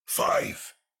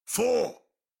5, 4,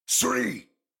 3,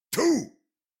 2,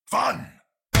 1.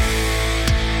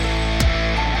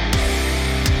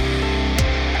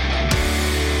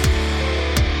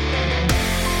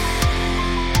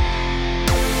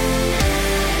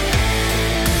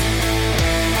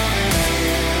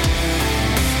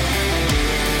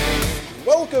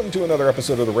 Welcome to another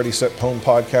episode of the Ready, Set, Home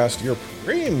podcast, your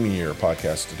premier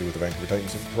podcast to do with the Vancouver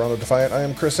Titans and Toronto Defiant. I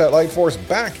am Chris at Lightforce,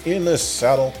 back in the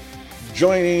saddle,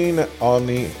 joining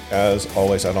Omni, as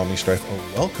always, at Omni Strife.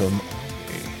 Oh, welcome,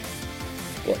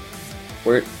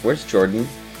 Omni. Where's Jordan?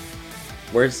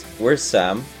 Where's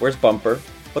Sam? Where's Bumper?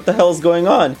 What the hell's going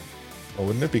on? Well,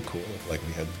 wouldn't it be cool if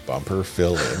we had Bumper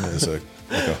fill in as a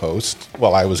host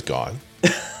while I was gone?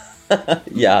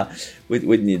 Yeah,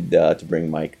 we'd need to bring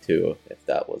Mike too, if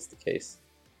that was the case.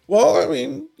 Well, I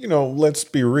mean, let's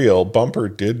be real. Bumper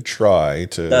did try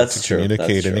to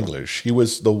communicate in English. He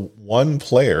was the one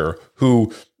player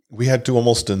who we had to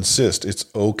almost insist it's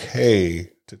okay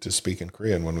to speak in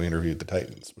Korean when we interviewed the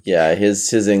Titans. Yeah,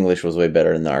 his English was way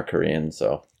better than our Korean,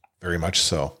 so. Very much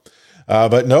so.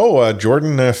 But no,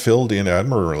 Jordan filled in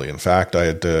admirably. In fact, I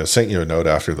had sent you a note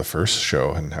after the first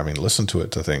show and having listened to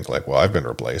it to think well, I've been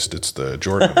replaced. It's the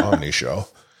Jordan Omni show.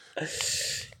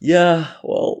 Yeah,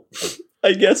 well,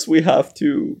 I guess we have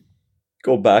to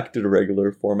go back to the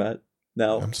regular format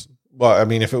now. Well, I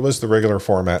mean, if it was the regular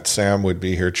format, Sam would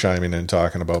be here chiming in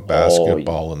talking about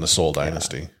basketball and the Seoul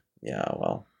Dynasty. Yeah,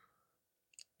 well,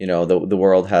 the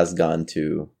world has gone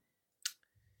to,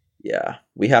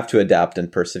 we have to adapt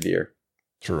and persevere.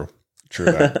 True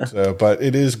that. But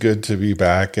it is good to be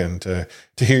back and to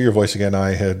hear your voice again.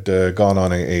 I had gone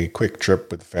on a quick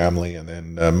trip with the family and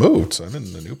then moved. So I'm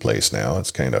in the new place now. It's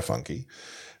kind of funky.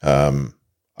 Awesome.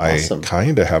 I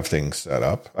kind of have things set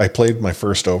up. I played my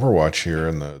first Overwatch here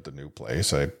in the new place.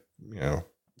 How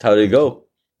did it go?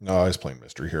 No, I was playing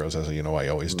Mystery Heroes, as I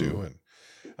always do.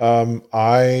 And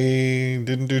I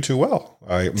didn't do too well.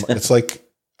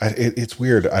 It's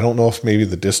weird. I don't know if maybe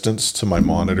the distance to my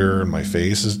monitor and my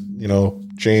face is,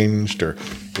 changed, or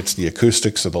it's the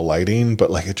acoustics of the lighting,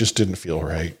 but it just didn't feel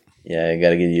right. Yeah, you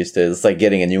got to get used to it. It's like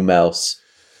getting a new mouse.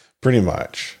 Pretty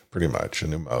much a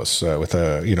new mouse with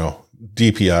a,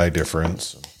 DPI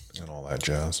difference and all that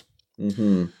jazz.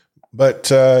 Mm-hmm.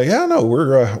 But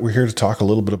we're here to talk a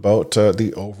little bit about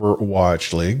the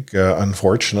Overwatch League.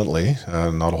 Unfortunately,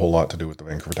 not a whole lot to do with the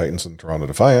Vancouver Titans and Toronto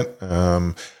Defiant.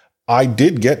 I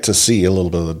did get to see a little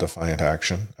bit of the Defiant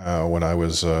action when I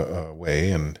was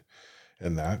away and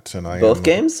that. And both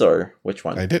games, or which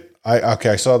one? I did.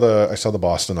 I saw the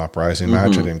Boston Uprising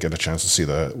match. I didn't get a chance to see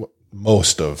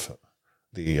most of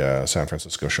the San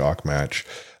Francisco Shock match,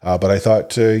 but I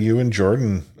thought you and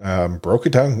Jordan broke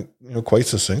it down, quite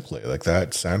succinctly.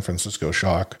 That San Francisco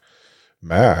Shock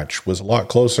match was a lot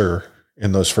closer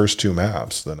in those first two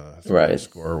maps than a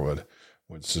score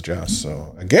would suggest.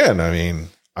 So again, I mean,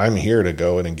 I'm here to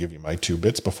go in and give you my 2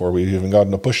 bits before we've even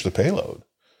gotten to push the payload.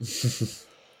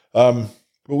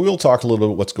 But we'll talk a little bit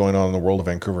about what's going on in the world of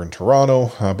Vancouver and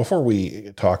Toronto before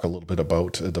we talk a little bit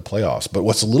about the playoffs. But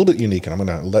what's a little bit unique, and I'm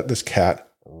going to let this cat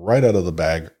right out of the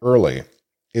bag early,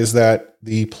 is that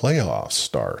the playoffs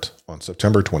start on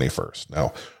September 21st.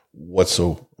 Now, what's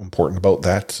so important about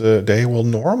that day? Well,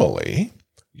 normally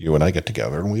you and I get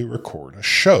together and we record a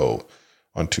show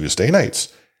on Tuesday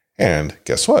nights. And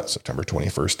guess what? September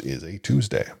 21st is a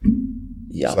Tuesday.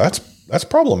 Yeah. So that's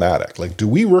problematic. Do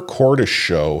we record a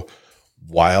show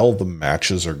while the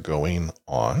matches are going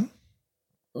on?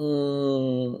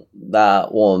 That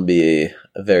won't be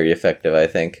very effective, I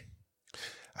think.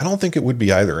 I don't think it would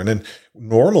be either. And then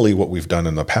normally what we've done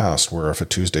in the past, where if a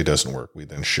Tuesday doesn't work, we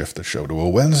then shift the show to a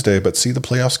Wednesday, but see, the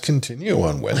playoffs continue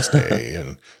on Wednesday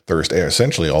and Thursday,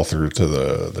 essentially all through to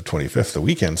the 25th, the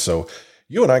weekend. So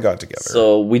you and I got together.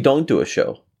 So we don't do a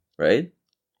show, right?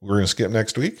 We're going to skip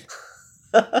next week.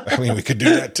 I mean, we could do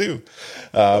that too.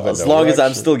 As long as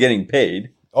I'm still getting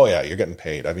paid. Oh yeah, you're getting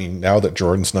paid. I mean, now that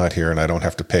Jordan's not here and I don't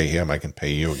have to pay him, I can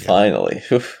pay you again. Finally.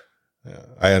 Yeah.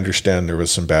 I understand there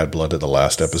was some bad blood at the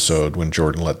last episode when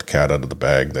Jordan let the cat out of the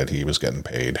bag that he was getting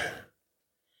paid.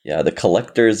 Yeah, the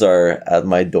collectors are at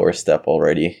my doorstep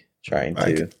already trying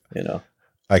to,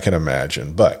 I can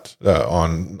imagine. But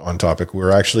on topic,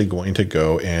 we're actually going to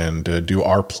go and do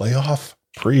our playoff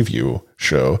preview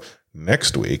show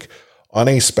next week on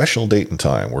a special date and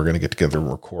time. We're going to get together and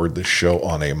record this show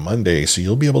on a Monday, so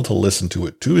you'll be able to listen to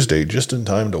it Tuesday just in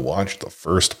time to watch the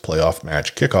first playoff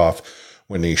match kickoff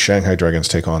when the Shanghai Dragons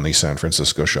take on the San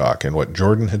Francisco Shock. And what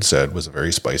Jordan had said was a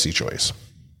very spicy choice.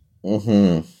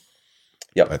 Mm-hmm.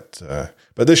 Yep.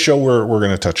 But this show, we're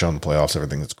going to touch on the playoffs,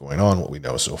 everything that's going on, what we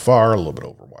know so far, a little bit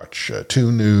of Overwatch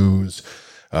 2 news,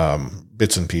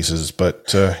 bits and pieces.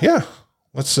 But yeah,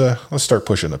 let's start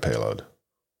pushing the payload.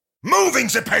 Moving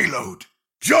the payload.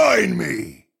 Join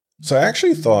me. So I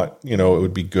actually thought, it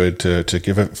would be good to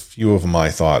give a few of my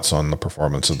thoughts on the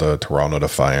performance of the Toronto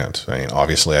Defiant. I mean,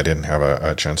 obviously I didn't have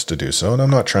a chance to do so, and I'm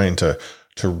not trying to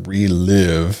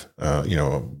relive,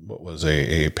 what was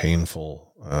a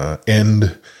painful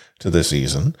end to the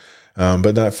season.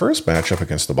 But that first matchup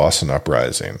against the Boston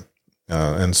Uprising,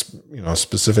 and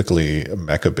specifically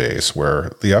Mecha Base,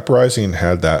 where the Uprising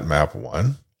had that map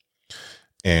won,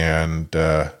 and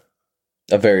a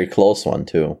very close one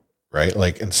too, right?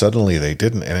 And suddenly they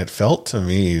didn't, and it felt to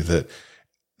me that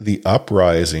the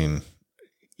Uprising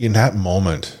in that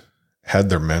moment had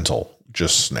their mental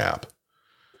just snap.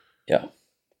 Yeah.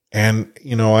 And,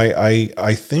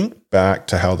 I think back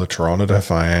to how the Toronto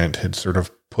Defiant had sort of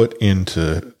put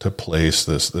into place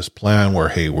this plan where,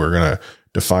 hey, we're going to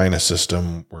define a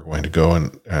system. We're going to go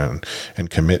and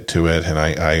commit to it. And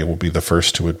I will be the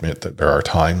first to admit that there are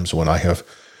times when I have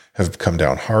come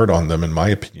down hard on them, in my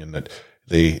opinion, that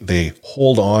they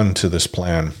hold on to this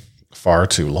plan far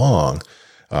too long.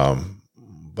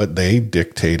 But they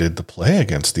dictated the play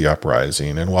against the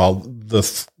Uprising. And while the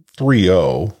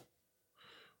 3-0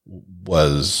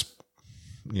 was,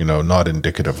 not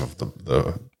indicative of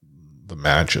the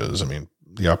matches. I mean,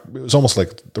 it was almost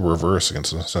like the reverse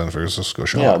against the San Francisco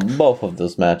Shock. Yeah, both of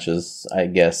those matches, I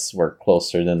guess, were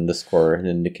closer than the score had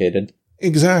indicated.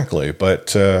 Exactly,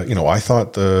 but I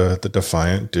thought the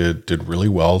Defiant did really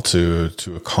well to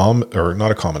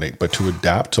not accommodate, but to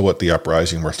adapt to what the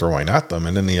Uprising were throwing at them,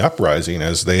 and then the Uprising,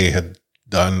 as they had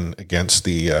done against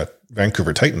the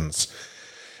Vancouver Titans,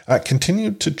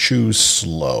 continued to choose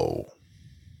slow.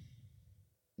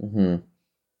 Mm-hmm.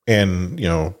 And,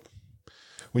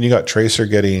 when you got Tracer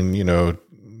getting,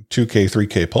 2K,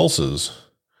 3K pulses,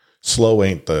 slow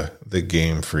ain't the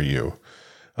game for you.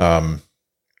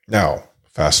 Now,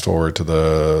 fast forward to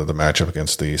the matchup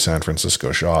against the San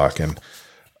Francisco Shock. And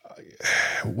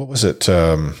what was it?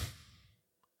 No,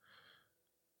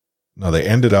 they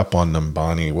ended up on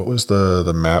Numbani. What was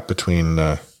the map between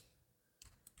the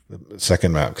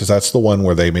second map? Because that's the one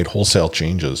where they made wholesale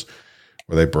changes,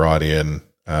 where they brought in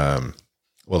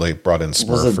they brought in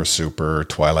Smurf for Super.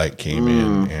 Twilight came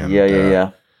in, and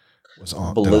yeah. Was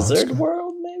on Blizzard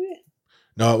World, maybe?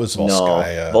 No, it was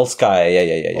Volskaya.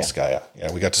 Volskaya, yeah. Volskaya.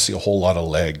 Yeah, we got to see a whole lot of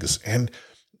legs, and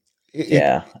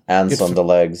ants on the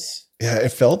legs. Yeah,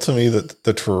 it felt to me that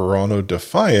the Toronto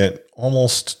Defiant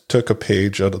almost took a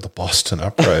page out of the Boston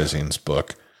Uprising's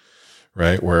book,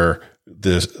 right? Where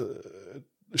the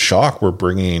Shock were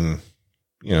bringing,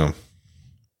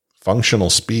 functional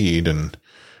speed, and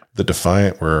the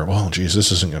Defiant were, well, geez,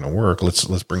 this isn't going to work.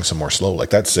 Let's bring some more slow. Like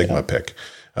that Sigma pick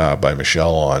by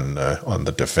Michelle on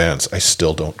the defense. I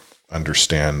still don't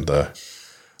understand the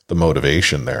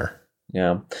motivation there.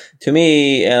 Yeah, to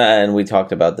me, and we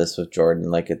talked about this with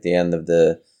Jordan. Like at the end of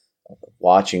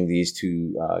watching these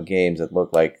two games, it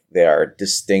looked like they are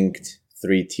distinct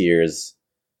 3 tiers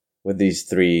with these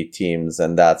 3 teams,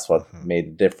 and that's what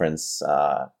made the difference.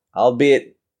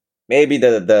 Albeit, maybe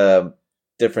the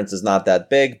difference is not that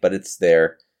big, but it's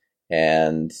there,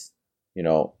 and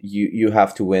you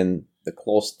have to win the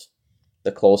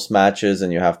close matches,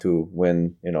 and you have to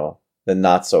win the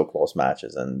not so close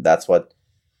matches, and that's what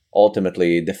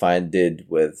ultimately Defiant did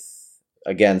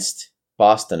against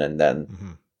Boston, and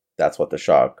then that's what the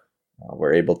Shock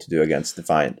were able to do against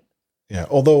Defiant. Yeah,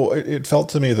 although it felt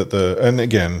to me that and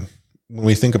again, when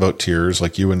we think about tiers,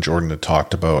 like you and Jordan had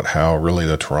talked about how really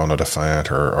the Toronto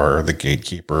Defiant are the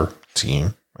gatekeeper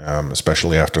team,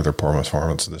 especially after their poor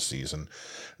performance this season.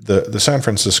 The San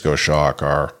Francisco Shock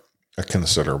are a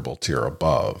considerable tier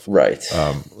above. Right.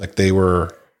 Like they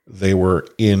were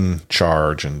in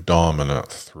charge and dominant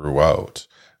throughout.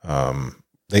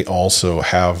 They also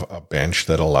have a bench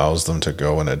that allows them to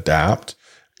go and adapt.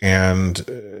 And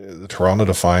the Toronto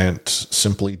Defiant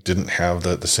simply didn't have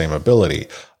the same ability.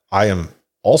 I am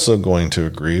also going to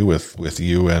agree with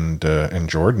you and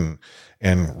Jordan,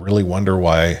 and really wonder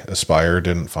why Aspire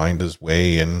didn't find his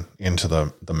way into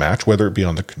the match, whether it be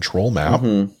on the control map,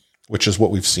 which is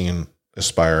what we've seen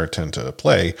Aspire tend to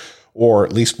play, or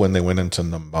at least when they went into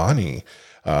Numbani.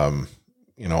 I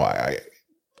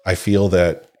feel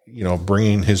that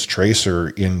bringing his Tracer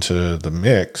into the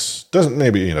mix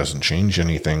doesn't change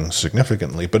anything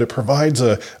significantly, but it provides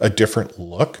a different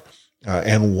look,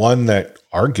 and one that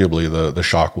arguably the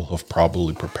Shock will have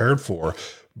probably prepared for,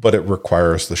 but it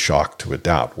requires the Shock to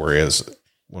adapt. Whereas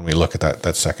when we look at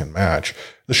that second match,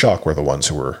 the Shock were the ones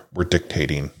who were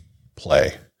dictating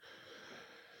play.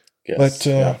 Yes,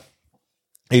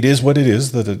 it is what it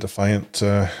is that the Defiant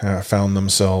found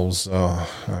themselves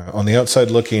on the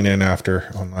outside looking in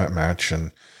after on that match.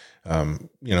 And,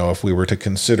 if we were to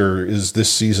consider, is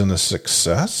this season a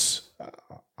success?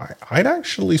 I'd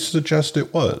actually suggest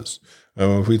it was.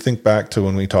 If we think back to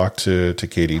when we talked to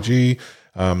KDG,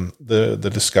 the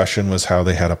discussion was how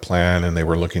they had a plan and they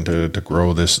were looking to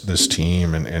grow this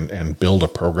team and build a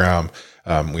program.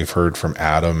 We've heard from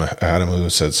Adam who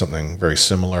said something very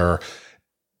similar.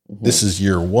 Mm-hmm. This is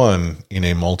year one in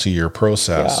a multi-year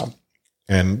process. Yeah.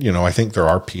 And, I think there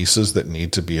are pieces that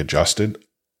need to be adjusted,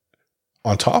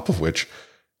 on top of which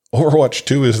Overwatch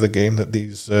 2 is the game that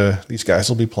these guys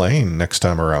will be playing next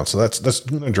time around. So that's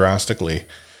going to drastically,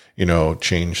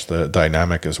 change the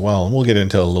dynamic as well. And we'll get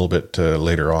into a little bit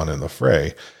later on in the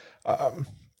fray. I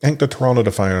think the Toronto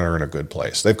Defiant are in a good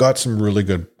place. They've got some really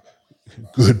good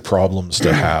problems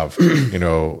to have,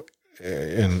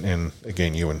 and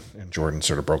again, you and Jordan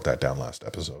sort of broke that down last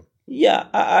episode. Yeah,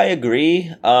 I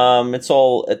agree. It's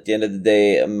all, at the end of the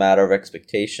day, a matter of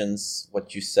expectations,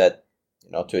 what you set,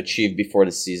 to achieve before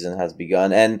the season has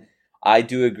begun. And I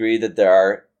do agree that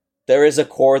there is a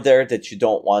core there that you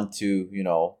don't want to,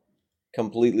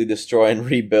 completely destroy and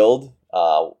rebuild,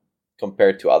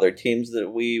 compared to other teams that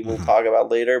we will talk about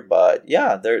later. But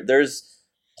yeah, there's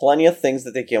plenty of things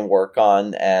that they can work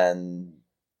on, and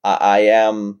I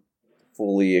am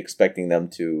fully expecting them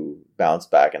to bounce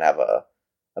back and have a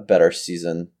better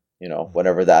season,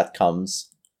 whenever that comes.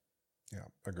 Yeah,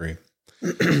 agreed.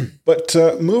 But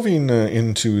moving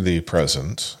into the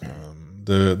present,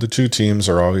 the two teams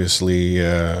are obviously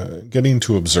getting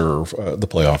to observe the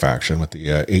playoff action with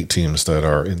the 8 teams that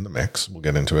are in the mix. We'll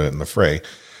get into it in the fray.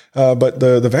 But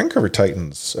the Vancouver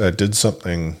Titans did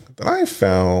something that I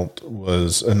found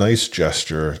was a nice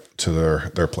gesture to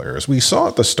their players. We saw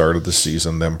at the start of the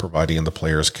season them providing the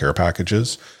players care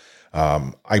packages.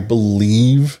 I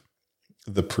believe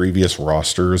the previous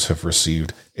rosters have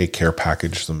received a care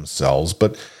package themselves,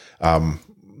 but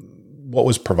what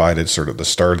was provided sort of the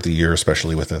start of the year,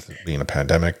 especially with it being a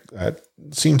pandemic,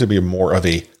 seemed to be more of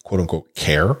a quote-unquote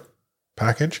care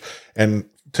package. And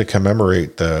to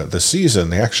commemorate the season,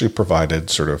 they actually provided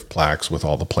sort of plaques with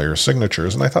all the players'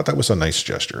 signatures, and I thought that was a nice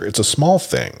gesture. It's a small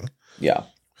thing. Yeah.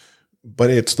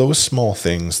 But it's those small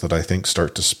things that I think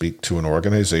start to speak to an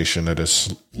organization that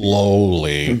is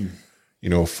slowly,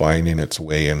 finding its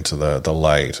way into the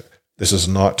light. This is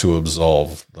not to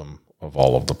absolve them of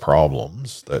all of the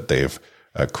problems that they've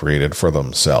created for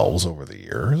themselves over the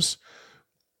years.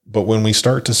 But when we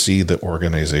start to see the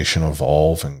organization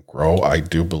evolve and grow, I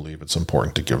do believe it's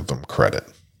important to give them credit.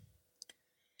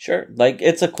 Sure.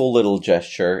 It's a cool little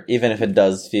gesture, even if it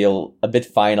does feel a bit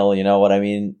final, you know what I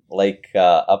mean?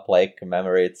 A play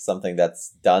commemorates something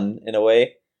that's done in a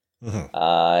way. Mm-hmm.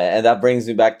 And that brings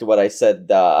me back to what I said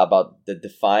about the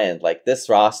Defiant. This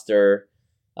roster,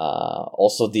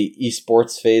 also the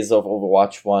esports phase of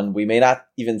Overwatch 1, we may not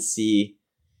even see,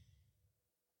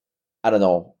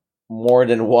 more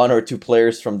than 1 or 2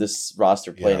 players from this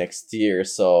roster play next year.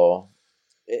 So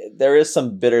there is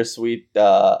some bittersweet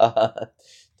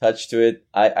touch to it.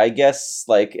 I guess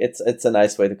it's a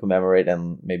nice way to commemorate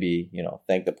and maybe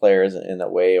thank the players in a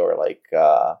way, or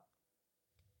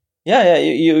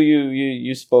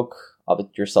you spoke of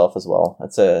it yourself as well.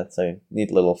 It's a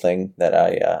neat little thing that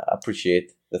I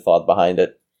appreciate the thought behind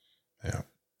it. Yeah.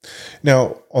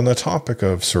 Now, on the topic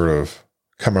of sort of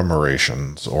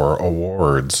commemorations or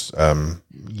awards,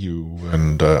 you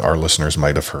and our listeners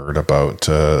might have heard about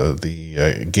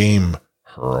the Game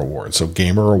Her Award. So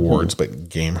Gamer Awards, but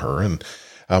Game Her. And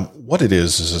what it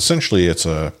is essentially it's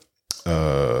a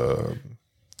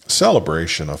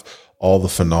celebration of all the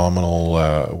phenomenal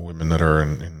women that are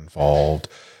involved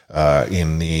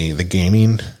in the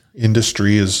gaming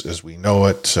industry as we know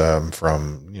it,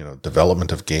 from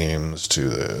development of games to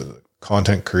the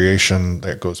content creation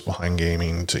that goes behind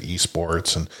gaming to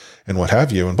esports and what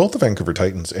have you. And both the Vancouver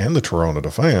Titans and the Toronto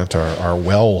Defiant are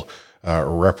well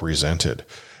represented.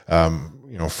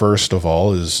 First of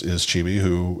all is Chibi,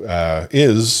 who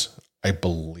is, I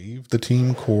believe, the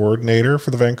team coordinator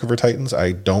for the Vancouver Titans.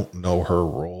 I don't know her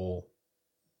role,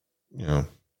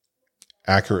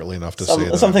 accurately enough to say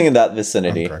that. Something in that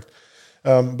vicinity. Correct.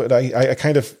 But I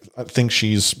kind of think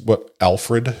she's what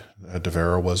Alfred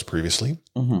DeVera was previously.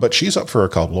 Mm-hmm. But she's up for a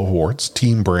couple of awards: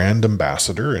 Team Brand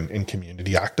Ambassador and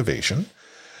Community Activation.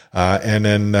 And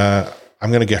then I'm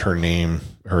going to get her name,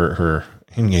 her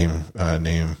in-game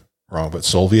name wrong, but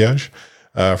Solviage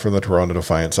from the Toronto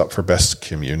Defiance up for Best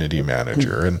Community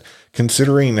Manager. And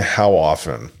considering how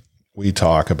often we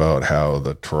talk about how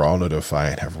the Toronto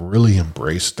Defiant have really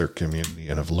embraced their community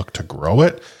and have looked to grow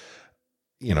it,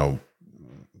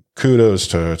 kudos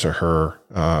to her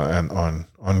and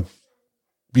on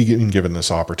being given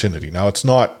this opportunity. Now, it's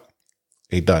not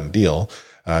a done deal.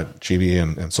 Chibi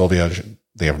and Sylvia,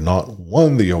 they have not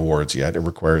won the awards yet. It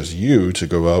requires you to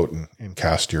go out and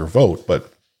cast your vote.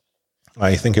 But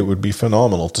I think it would be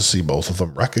phenomenal to see both of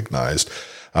them recognized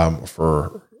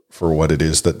for what it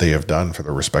is that they have done for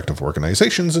their respective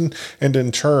organizations, and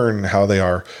in turn how they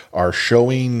are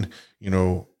showing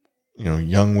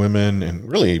young women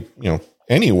and really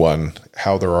anyone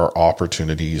how there are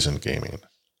opportunities in gaming.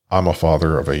 I'm a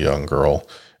father of a young girl,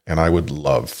 and I would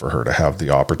love for her to have the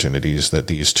opportunities that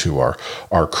these two are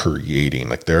creating.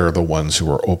 Like, they're the ones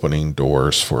who are opening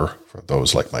doors for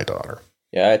those like my daughter.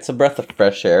 Yeah, it's a breath of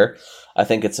fresh air. I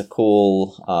think it's a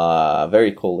cool,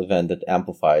 very cool event that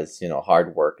amplifies,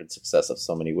 hard work and success of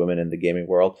so many women in the gaming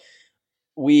world.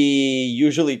 We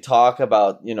usually talk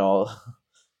about,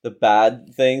 the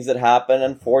bad things that happen,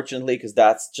 unfortunately, because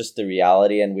that's just the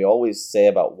reality. And we always say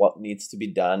about what needs to be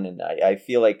done. And I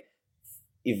feel like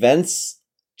events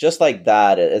just like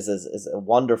that is a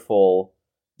wonderful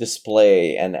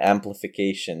display and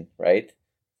amplification, right?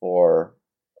 For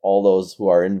all those who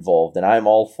are involved. And I'm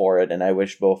all for it. And I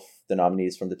wish both the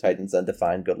nominees from the Titans and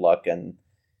Defiant good luck. And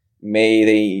may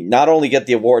they not only get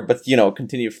the award, but,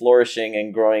 continue flourishing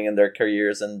and growing in their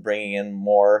careers and bringing in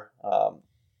more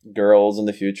girls in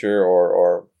the future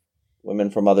or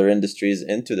women from other industries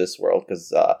into this world,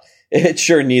 because it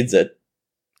sure needs it.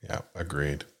 Yeah,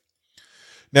 agreed.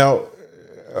 Now,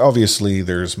 obviously,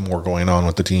 there's more going on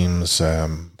with the teams.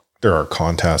 There are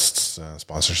contests,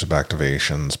 sponsorship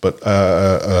activations, but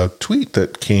a tweet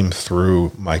that came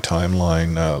through my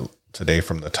timeline today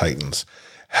from the Titans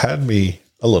had me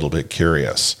a little bit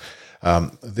curious.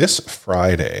 This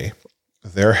Friday,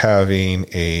 they're having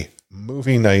a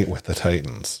movie night with the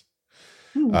Titans.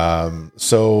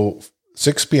 So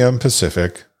 6 p.m.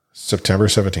 Pacific, September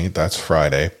 17th, that's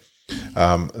Friday.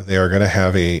 They are going to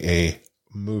have a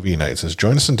movie night. It says,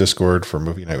 join us in Discord for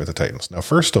movie night with the Titans. Now,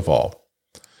 first of all,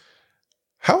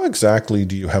 how exactly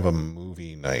do you have a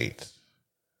movie night?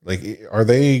 Like, are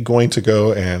they going to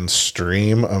go and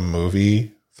stream a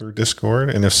movie through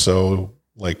Discord? And if so,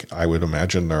 like, I would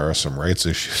imagine there are some rights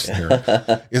issues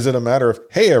there. Is it a matter of,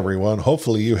 hey, everyone,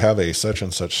 hopefully you have a such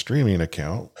and such streaming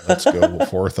account. Let's go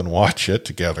forth and watch it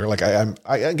together. Like, I'm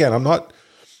not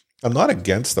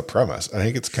against the premise. I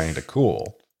think it's kind of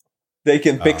cool. They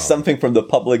can pick something from the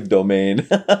public domain.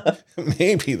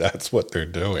 Maybe that's what they're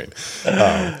doing.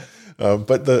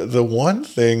 But the one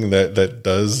thing that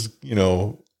does,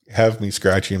 have me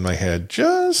scratching my head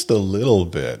just a little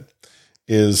bit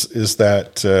is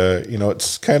that,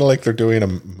 it's kind of like they're doing a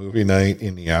movie night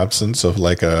in the absence of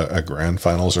like a grand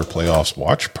finals or playoffs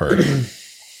watch party.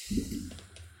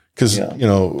 Because,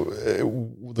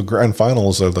 the grand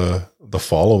finals are the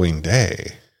following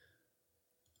day.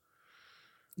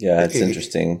 Yeah, it's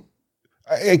interesting.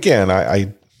 Again,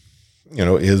 I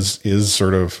is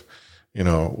sort of,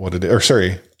 what it is, or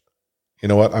sorry, you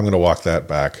know what? I'm going to walk that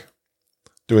back.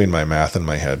 Doing my math in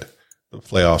my head. The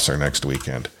playoffs are next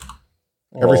weekend.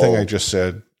 Everything I just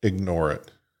said, ignore it.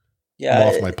 Yeah. I'm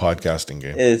off my podcasting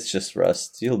game. It's just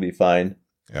rust. You'll be fine.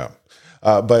 Yeah.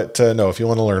 But no, if you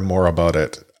want to learn more about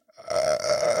it,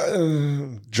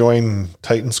 join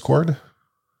Titan Squad.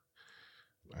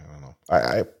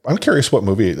 I'm curious what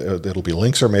movie it'll be.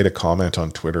 Links are made a comment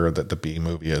on Twitter that the B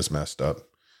movie is messed up,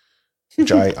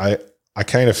 which I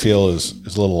kind of feel is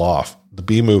a little off. The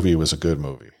B movie was a good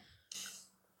movie.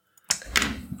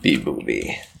 B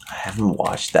movie. I haven't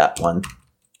watched that one.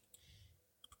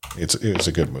 It's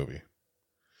a good movie.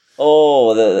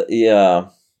 Oh, yeah.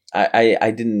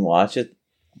 I didn't watch it,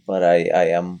 but I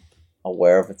am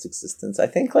aware of its existence. I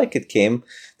think like it came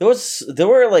there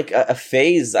were like a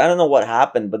phase, I don't know what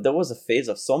happened, but there was a phase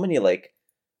of so many like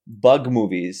bug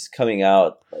movies coming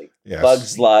out, like yes,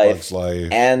 Bugs Life,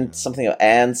 and something of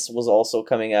Ants was also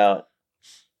coming out.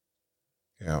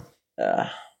 Yeah.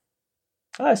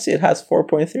 I see it has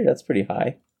 4.3. That's pretty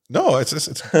high. No, it's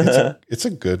a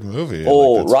good movie.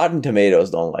 Oh, Rotten Tomatoes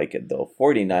don't like it though.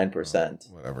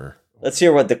 49%. Whatever. Let's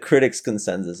hear what the critics'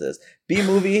 consensus is. B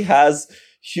movie has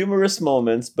humorous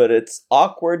moments, but its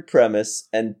awkward premise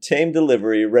and tame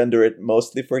delivery render it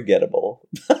mostly forgettable.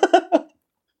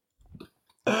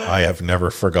 I have never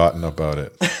forgotten about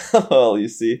it. Well, you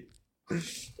see,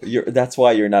 that's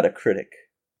why you're not a critic.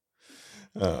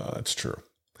 That's true.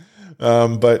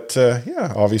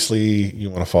 Yeah, obviously you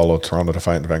want to follow Toronto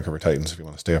Defiant and Vancouver Titans if you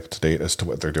want to stay up to date as to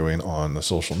what they're doing on the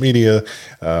social media.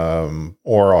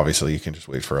 Or obviously you can just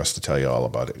wait for us to tell you all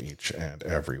about it each and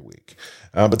every week.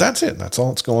 But that's it. That's all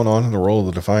that's going on in the role of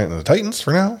the Defiant and the Titans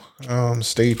for now.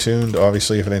 Stay tuned.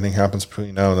 Obviously, if anything happens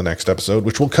between now and the next episode,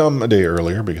 which will come a day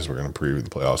earlier because we're going to preview the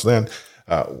playoffs then,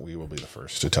 we will be the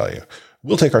first to tell you.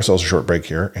 We'll take ourselves a short break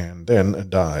here and then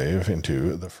dive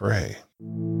into the fray.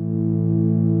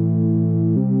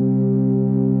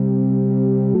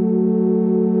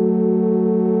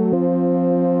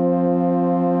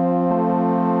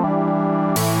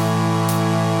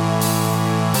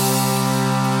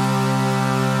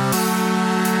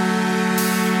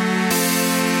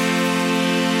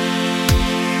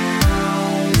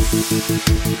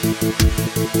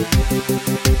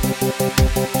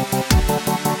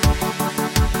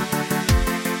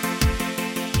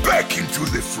 Back into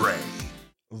the fray.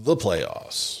 The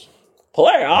playoffs.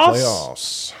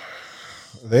 Playoffs.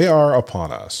 They are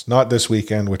upon us. Not this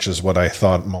weekend, which is what I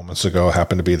thought moments ago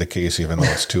happened to be the case, even though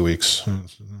it's 2 weeks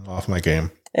off my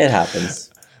game. It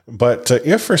happens. But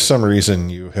if for some reason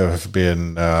you have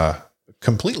been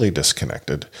completely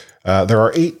disconnected, there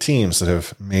are 8 teams that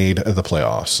have made the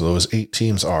playoffs. So those 8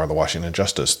 teams are the Washington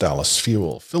Justice, Dallas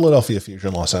Fuel, Philadelphia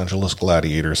Fusion, Los Angeles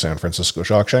Gladiators, San Francisco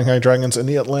Shock, Shanghai Dragons, and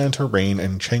the Atlanta Reign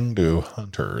and Chengdu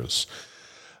Hunters.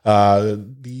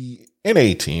 The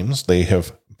NA teams, they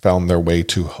have found their way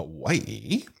to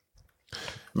Hawaii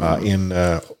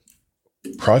in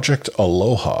Project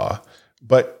Aloha.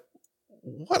 But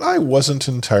what I wasn't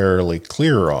entirely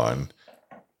clear on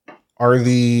are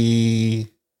the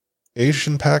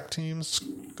Asian Pac teams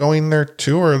going there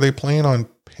too, or are they playing on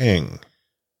ping?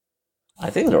 I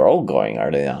think they're all going,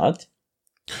 are they not?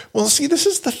 Well, see, this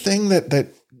is the thing that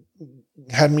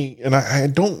had me, and I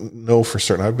don't know for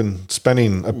certain. I've been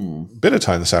spending a bit of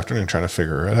time this afternoon trying to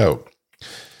figure it out.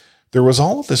 There was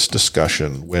all of this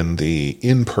discussion when the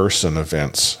in-person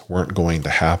events weren't going to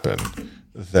happen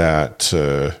that,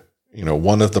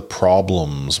 one of the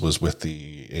problems was with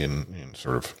the in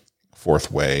sort of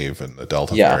fourth wave and the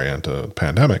Delta variant of the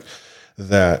pandemic,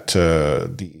 that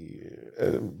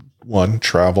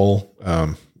travel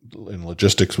and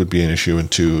logistics would be an issue,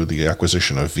 and 2, the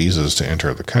acquisition of visas to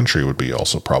enter the country would be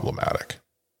also problematic.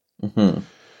 Mm-hmm.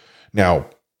 Now,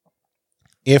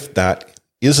 if that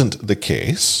isn't the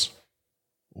case,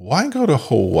 why go to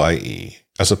Hawaii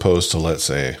as opposed to, let's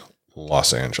say,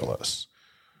 Los Angeles?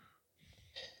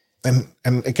 And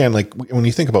again, like when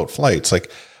you think about flights,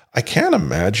 like I can't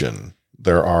imagine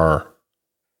there are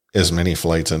as many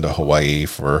flights into Hawaii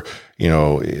for,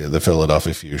 the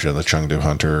Philadelphia Fusion, the Chengdu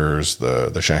Hunters,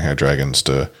 the Shanghai Dragons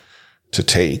to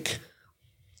take,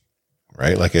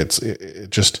 right? Like it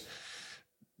just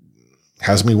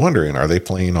has me wondering, are they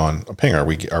playing on a ping?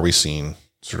 Are we seeing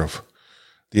sort of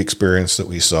the experience that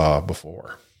we saw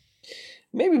before?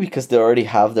 Maybe because they already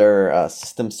have their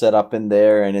system set up in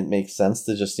there, and it makes sense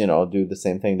to just, do the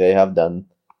same thing they have done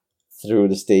through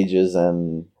the stages,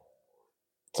 and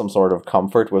some sort of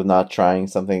comfort with not trying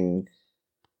something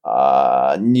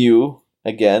new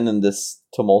again in this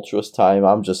tumultuous time.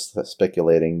 I'm just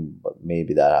speculating, but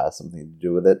maybe that has something to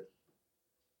do with it.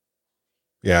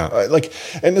 Yeah,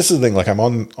 and this is the thing, like I'm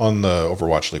on the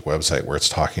Overwatch League website where it's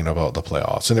talking about the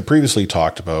playoffs, and it previously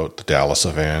talked about the Dallas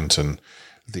event and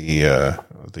the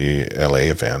LA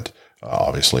event.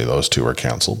 Obviously, those 2 are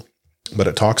canceled, but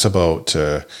it talks about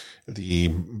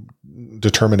the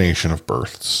determination of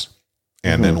berths.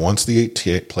 And then once the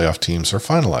 8 playoff teams are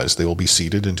finalized, they will be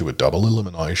seeded into a double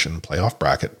elimination playoff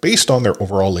bracket based on their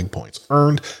overall league points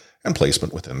earned and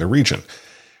placement within the region,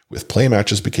 with play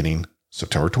matches beginning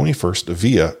September 21st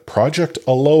via Project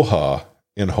Aloha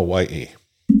in Hawaii.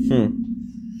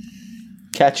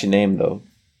 Catchy name, though.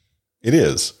 It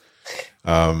is.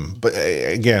 But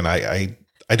again, I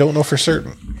don't know for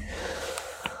certain.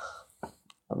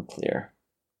 Unclear.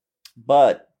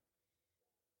 But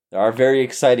there are very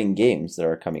exciting games that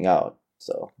are coming out.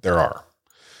 So there are.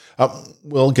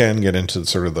 We'll again get into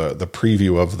sort of the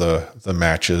preview of the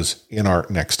matches in our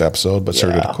next episode, but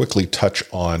sort of to quickly touch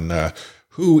on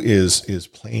who is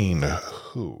playing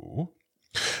who.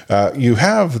 You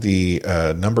have the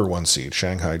number 1 seed,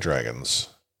 Shanghai Dragons,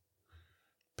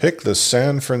 pick the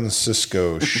San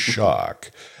Francisco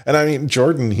Shock. And I mean,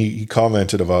 Jordan, he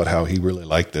commented about how he really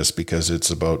liked this because it's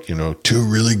about, 2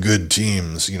 really good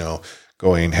teams,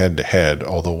 going head to head.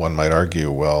 Although one might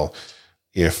argue, well,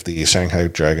 if the Shanghai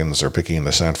Dragons are picking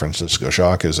the San Francisco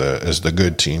Shock as the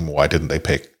good team, why didn't they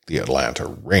pick the Atlanta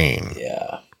Reign?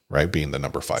 Yeah. Right, being the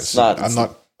number 5 seed.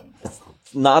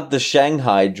 It's not the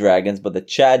Shanghai Dragons, but the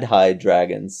Chadhai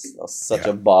Dragons. That was such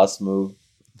a boss move.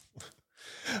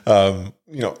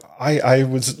 I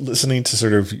was listening to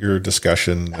sort of your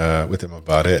discussion with him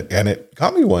about it, and it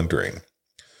got me wondering,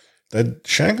 did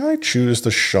Shanghai choose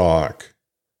the Shock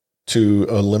to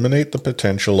eliminate the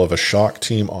potential of a Shock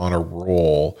team on a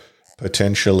roll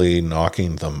potentially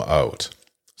knocking them out?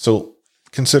 So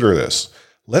consider this.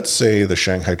 Let's say the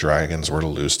Shanghai Dragons were to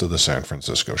lose to the San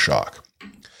Francisco Shock.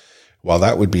 While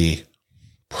that would be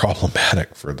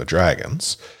problematic for the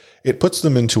Dragons, it puts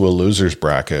them into a loser's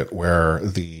bracket where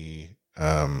the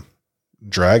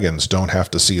Dragons don't have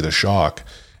to see the Shock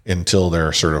until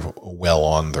they're sort of well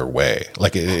on their way.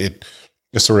 Like it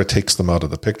sort of takes them out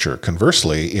of the picture.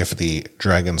 Conversely, if the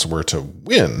Dragons were to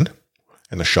win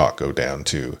and the Shock go down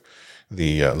to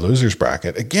the losers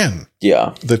bracket, again,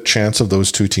 the chance of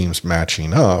those two teams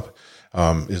matching up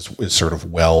is sort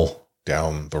of well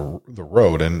down the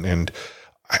road. And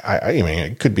I mean,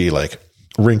 it could be like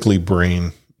wrinkly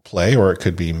brain play, or it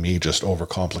could be me just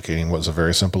overcomplicating what was a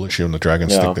very simple issue, and the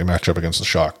Dragons think they match up against the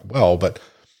Shock well, but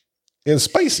it's a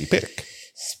spicy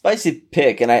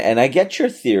pick. And I get your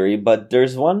theory, but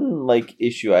there's one like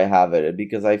issue I have at it,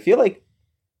 because I feel like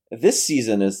this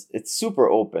season it's super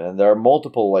open, and there are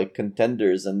multiple like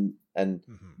contenders, and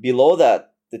below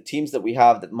that, the teams that we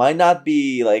have that might not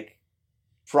be like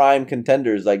prime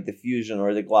contenders, like the Fusion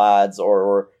or the Glads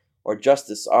or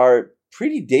Justice, are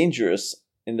pretty dangerous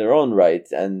in their own right.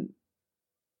 And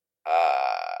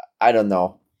I don't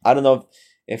know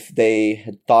if they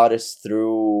had thought us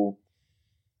through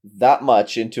that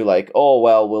much into like, oh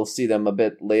well, we'll see them a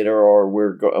bit later,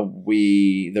 or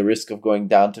the risk of going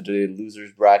down to the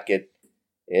losers bracket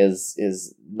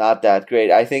is not that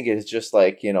great. I think it's just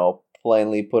like,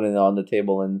 plainly putting it on the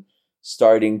table and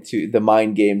starting to the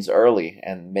mind games early,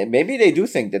 and maybe they do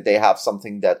think that they have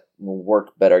something that will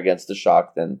work better against the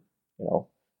Shock than,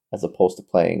 as opposed to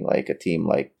playing like a team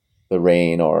like the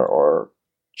Reign or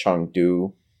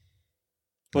Chengdu.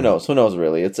 Who knows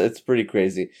really? It's pretty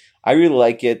crazy. I really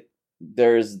like it.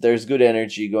 There's good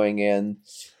energy going in.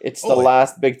 It's the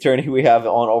last big tourney we have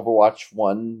on Overwatch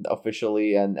 1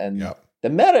 officially, and the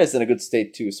meta is in a good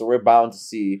state too, so we're bound to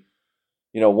see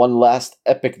one last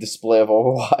epic display of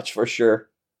Overwatch for sure.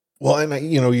 Well,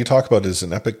 and you talk about it as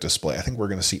an epic display. I think we're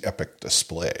going to see epic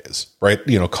displays, right?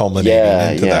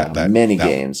 Culminating into that many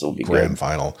games will be grand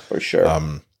final for sure.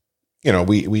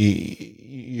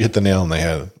 You hit the nail on the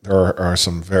head. There are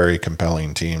some very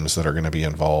compelling teams that are going to be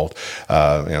involved.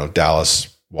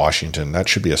 Dallas, Washington, that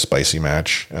should be a spicy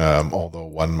match. Although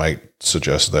one might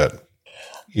suggest that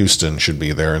Houston should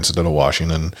be there instead of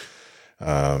Washington.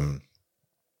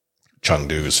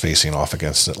 Chengdu is facing off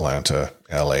against Atlanta.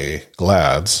 LA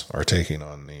Glads are taking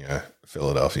on the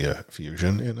Philadelphia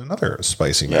Fusion in another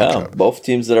spicy matchup. Both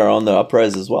teams that are on the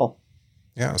uprise as well.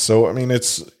 Yeah, so I mean,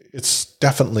 it's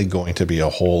definitely going to be a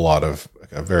whole lot of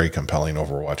a very compelling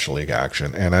Overwatch League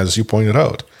action. And as you pointed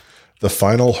out, the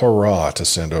final hurrah to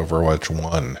send Overwatch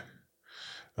 1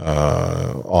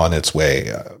 on its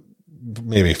way.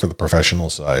 Maybe for the professional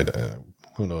side,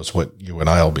 who knows what you and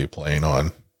I will be playing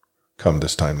on come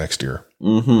this time next year.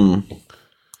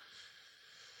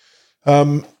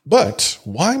 But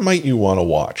why might you want to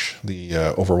watch the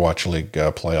Overwatch League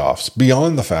playoffs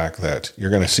beyond the fact that you're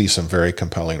going to see some very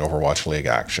compelling Overwatch League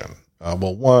action?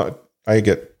 I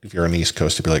get, if you're on the East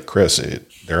Coast, to be like, Chris,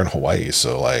 they're in Hawaii,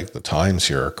 so like the times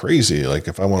here are crazy. Like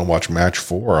if I want to watch match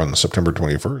 4 on September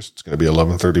 21st, it's going to be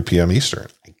 11:30 p.m. Eastern.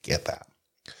 I get that.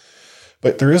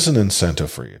 But there is an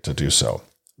incentive for you to do so.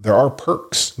 There are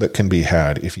perks that can be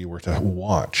had if you were to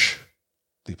watch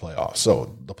the playoffs.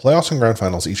 So the playoffs and grand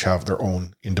finals each have their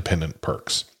own independent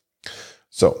perks.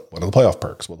 So what are the playoff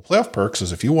perks? Well, the playoff perks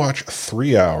is if you watch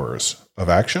 3 hours of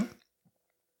action,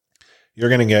 you're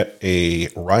going to get a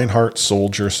Reinhardt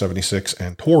Soldier 76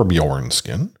 and Torbjorn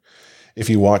skin. If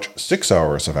you watch 6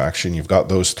 hours of action, you've got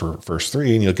those first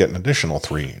 3, and you'll get an additional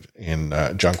 3 in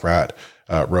Junkrat,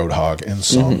 Roadhog, and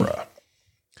Sombra.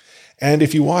 And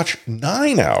if you watch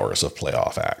 9 hours of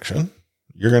playoff action,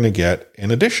 you're going to get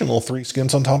an additional 3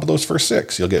 skins on top of those first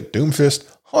 6. You'll get Doomfist,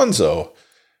 Hanzo,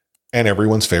 and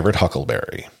everyone's favorite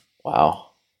Huckleberry. Wow.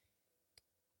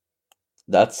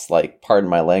 That's like, pardon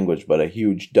my language, but a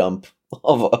huge dump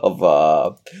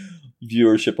of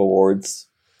viewership awards.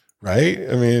 Right?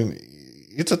 I mean,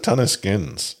 it's a ton of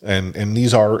skins. And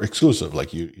these are exclusive.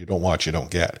 Like, you don't watch, you don't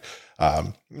get.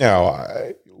 Now,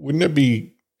 wouldn't it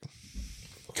be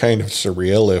kind of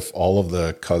surreal if all of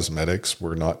the cosmetics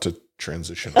were not to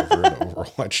transition over to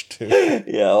Overwatch 2?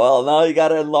 Yeah, well, now you got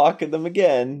to unlock them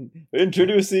again.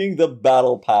 Introducing the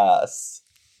Battle Pass.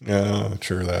 Yeah,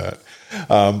 true that.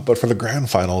 But for the grand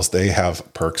finals, they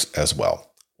have perks as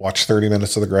well. Watch 30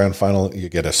 minutes of the grand final, you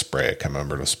get a spray, a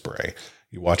commemorative spray.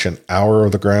 You watch an hour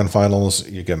of the grand finals,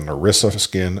 you get an Orisa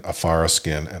skin, a Pharah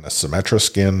skin, and a Symmetra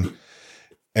skin.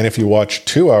 And if you watch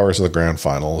 2 hours of the grand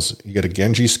finals, you get a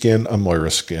Genji skin, a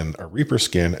Moira skin, a Reaper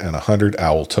skin, and 100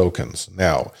 Owl tokens.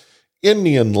 Now, in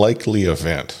the unlikely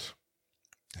event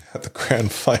that the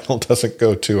grand final doesn't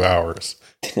go 2 hours,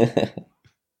 4-0?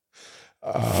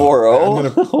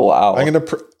 Wow.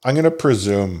 I'm gonna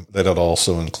presume that it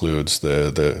also includes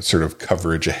the sort of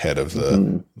coverage ahead of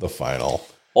the final.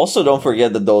 Also, don't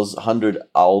forget that those 100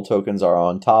 Owl tokens are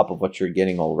on top of what you're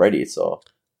getting already. So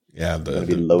yeah, but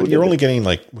you're only getting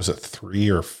like, was it 3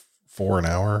 or 4 an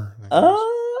hour?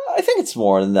 I think it's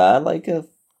more than that. Like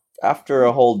after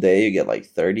a whole day, you get like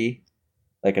 30,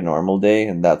 like a normal day,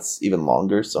 and that's even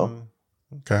longer. So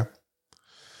okay.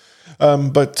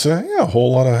 But a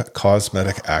whole lot of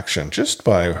cosmetic action just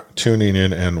by tuning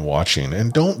in and watching.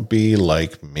 And don't be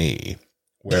like me,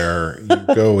 where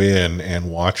you go in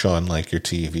and watch on like your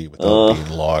TV without being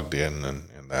logged in and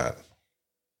that.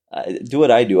 Do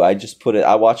what I do. I just put it.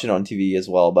 I watch it on TV as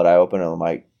well, but I open it on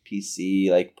my PC,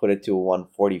 like put it to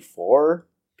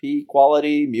 144p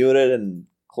quality, mute it, and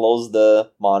close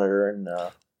the monitor, and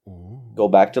go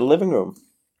back to the living room.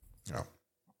 Yeah.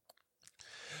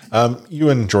 You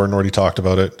and Jordan already talked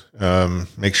about it.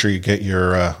 Make sure you get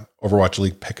your Overwatch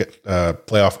League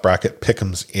playoff bracket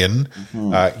pick'ems in.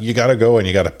 Mm-hmm. You got to go and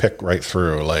you got to pick right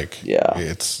through. Like,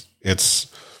 it's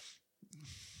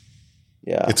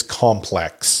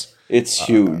complex. It's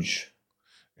huge.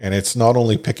 And it's not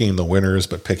only picking the winners,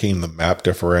 but picking the map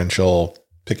differential,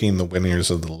 picking the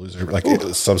winners of the loser, like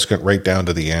subsequent right down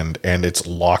to the end. And it's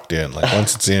locked in. Like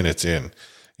once it's in, it's in.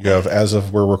 You have, as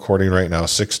of we're recording right now,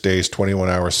 6 days, 21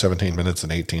 hours, 17 minutes,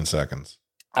 and 18 seconds.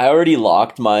 I already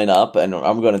locked mine up, and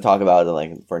I'm going to talk about it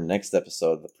like for next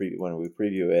episode, when we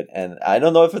preview it. And I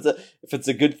don't know if it's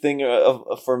a good thing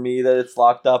for me that it's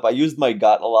locked up. I used my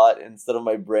gut a lot instead of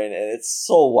my brain, and it's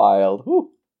so wild. Whew.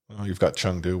 Well, you've got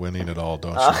Chengdu winning it all,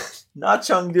 don't you? Not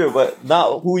Chengdu, but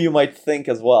not who you might think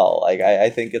as well. Like I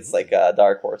think it's like a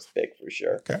dark horse pick for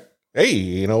sure. Okay. Hey,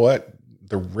 you know what?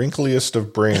 The wrinkliest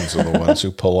of brains are the ones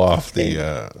who pull off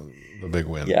the big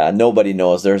win. Yeah, nobody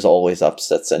knows. There's always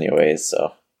upsets anyways,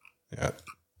 so. Yeah,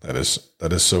 that is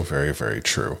so very, very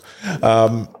true.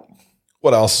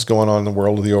 What else is going on in the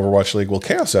world of the Overwatch League? Well,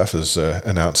 KSF has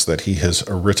announced that he has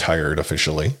retired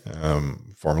officially,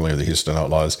 formerly of the Houston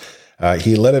Outlaws.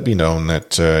 He let it be known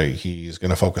that he's going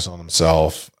to focus on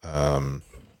himself.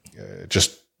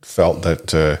 Just felt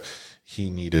that he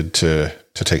needed to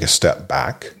take a step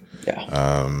back.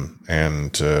 Yeah.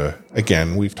 And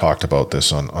again, we've talked about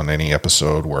this on any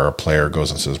episode where a player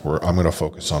goes and says, I'm going to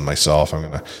focus on myself. I'm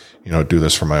going to, do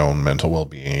this for my own mental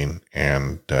well-being.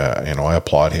 And, I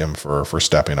applaud him for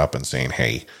stepping up and saying,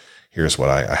 hey, here's what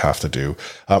I have to do.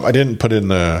 I didn't put in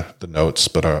the notes,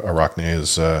 but Arachne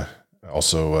is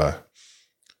also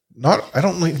I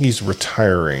don't think he's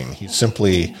retiring. He's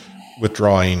simply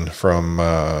withdrawing from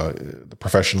the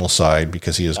professional side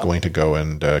because he is going to go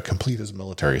and complete his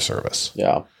military service.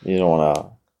 Yeah, you don't want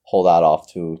to hold that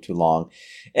off too long.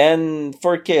 And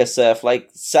for KSF, like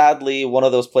sadly, one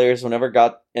of those players who never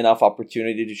got enough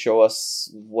opportunity to show us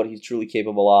what he's truly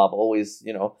capable of. Always,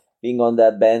 being on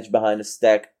that bench behind a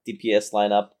stack DPS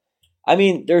lineup. I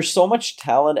mean, there's so much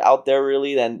talent out there,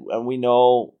 really, and we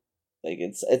know, like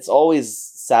it's always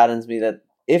saddens me that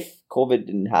if COVID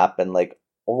didn't happen, like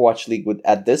Overwatch League would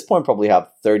at this point probably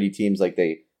have 30 teams like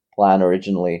they planned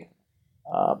originally,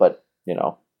 but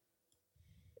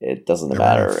it doesn't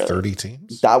matter. 30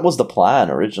 teams. That was the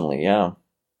plan originally, yeah.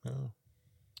 Oh.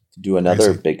 To do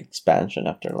another big expansion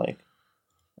after like.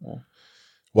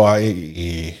 Well,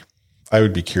 I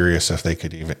would be curious if they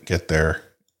could even get there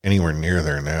anywhere near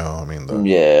there now. I mean,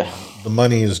 the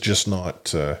money is just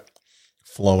not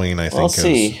flowing. I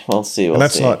think we'll see. And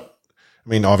that's not. I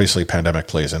mean, obviously, pandemic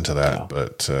plays into that,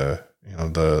 but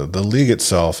the league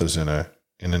itself is in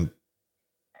an.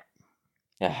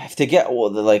 Yeah, if they get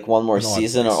like one more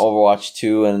season on Overwatch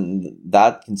 2, and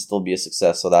that can still be a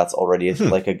success, so that's already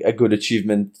like a good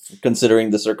achievement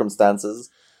considering the circumstances.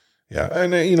 Yeah,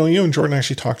 and you and Jordan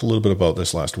actually talked a little bit about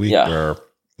this last week, where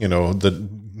the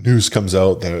news comes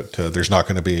out that there's not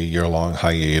going to be a year-long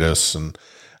hiatus, and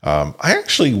I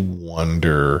actually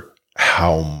wonder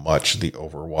how much the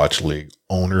Overwatch League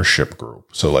ownership group,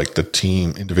 so like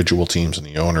the individual teams and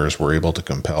the owners, were able to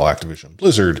compel Activision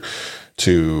Blizzard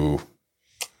to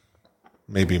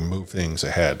maybe move things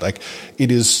ahead. Like,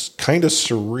 it is kind of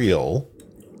surreal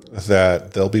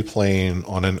that they'll be playing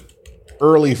on an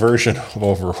early version of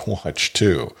Overwatch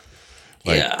 2.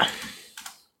 Yeah.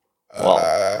 Well,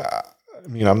 I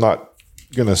mean, I'm not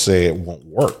going to say it won't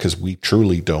work because we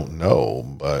truly don't know,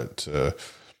 but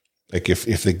Like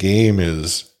if the game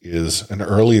is an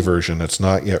early version that's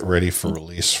not yet ready for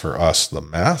release for us, the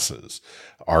masses,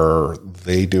 are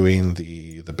they doing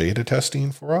the beta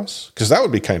testing for us? Because that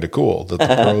would be kind of cool that the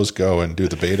pros go and do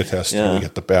the beta testing and we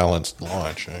get the balanced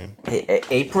launch. Right?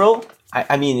 April.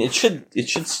 I mean, it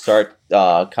should start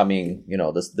coming.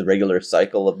 The regular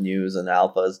cycle of news and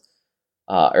alphas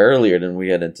earlier than we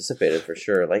had anticipated for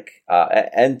sure. Like,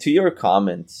 and to your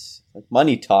comment, like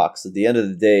money talks. At the end of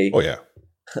the day, oh yeah.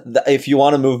 If you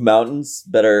want to move mountains,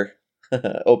 better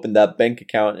open that bank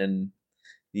account, and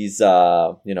these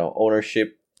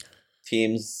ownership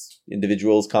teams,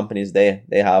 individuals, companies, they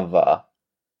have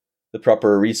the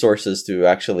proper resources to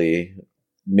actually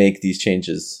make these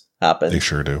changes happen. They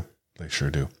sure do.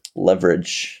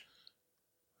 Leverage.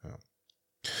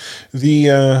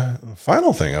 The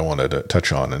final thing I wanted to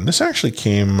touch on, and this actually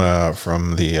came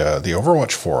from the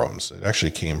Overwatch forums. It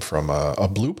actually came from a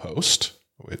blue post,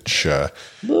 which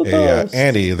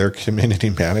Andy, their community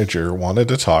manager, wanted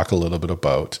to talk a little bit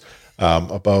about.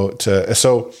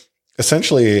 So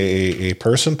essentially, a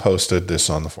person posted this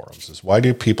on the forums: is why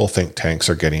do people think tanks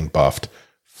are getting buffed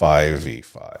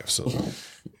 5v5? So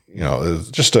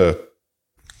it's just I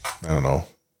don't know,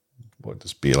 would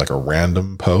this be like a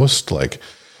random post, like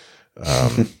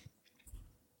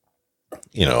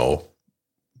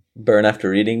burn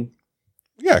after reading?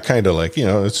 Yeah, kind of like,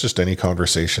 it's just any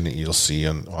conversation that you'll see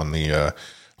on the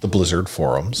Blizzard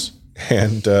forums.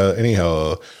 And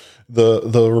anyhow,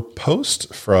 the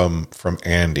post from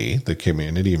Andy, the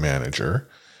community manager,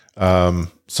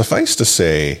 suffice to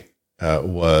say,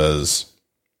 was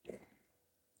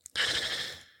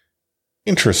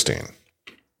interesting.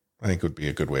 I think would be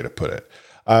a good way to put it.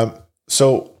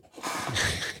 So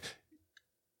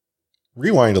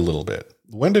rewind a little bit.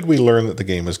 When did we learn that the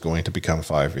game is going to become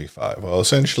 5v5? Well,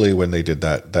 essentially when they did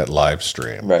that live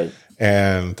stream. Right.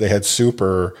 And they had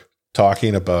Super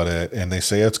talking about it, and they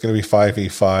say it's going to be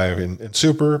 5v5. And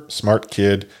Super, smart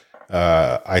kid,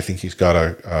 I think he's got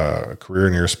a career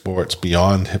in esports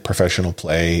beyond professional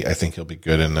play. I think he'll be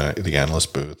good in the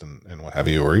analyst booth and what have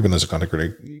you, or even as a content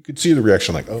critic. You could see the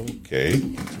reaction like, okay,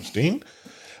 interesting.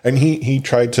 And he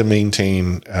tried to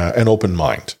maintain an open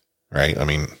mind. Right. I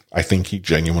mean, I think he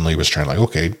genuinely was trying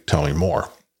okay, tell me more.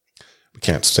 We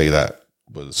can't say that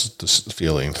was the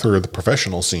feeling through the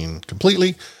professional scene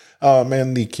completely.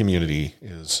 And the community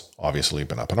is obviously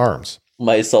been up in arms.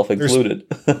 Myself included.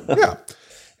 Yeah.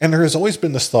 And there has always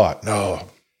been this thought, no,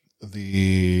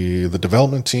 the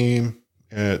development team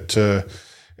at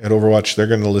Overwatch, they're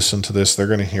going to listen to this. They're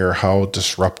going to hear how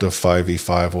disruptive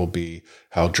 5v5 will be,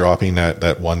 how dropping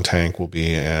that one tank will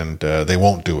be, and they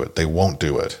won't do it. They won't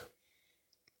do it.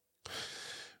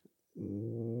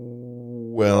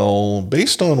 Well,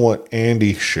 based on what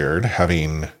Andy shared,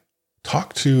 having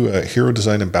talked to a Hero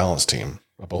Design and Balance team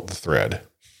about the thread,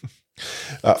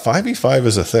 5v5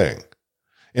 is a thing.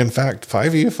 In fact,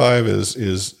 5v5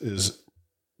 is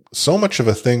so much of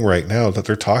a thing right now that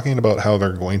they're talking about how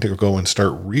they're going to go and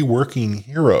start reworking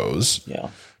heroes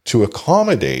to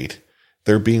accommodate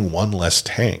there being one less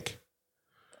tank.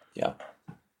 Yeah.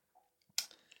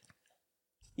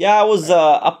 Yeah, I was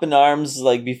up in arms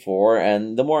like before,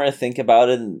 and the more I think about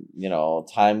it,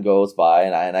 time goes by,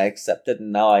 and I accept it,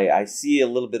 and now I see a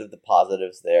little bit of the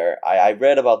positives there. I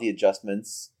read about the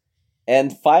adjustments,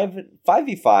 and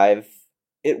 5v5,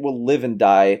 it will live and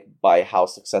die by how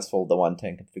successful the one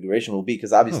tank configuration will be,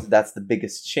 because obviously that's the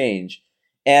biggest change.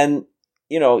 And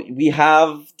we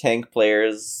have tank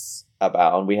players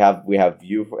abound. We have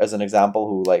you as an example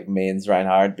who like mains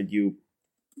Reinhardt, but you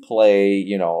play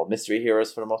mystery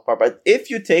heroes for the most part. But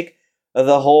if you take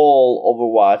the whole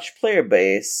Overwatch player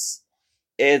base,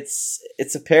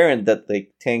 it's apparent that the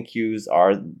tank queues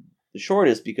are the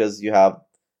shortest because you have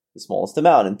the smallest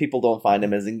amount, and people don't find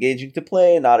them as engaging to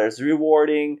play, not as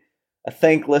rewarding, a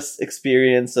thankless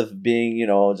experience of being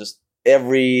just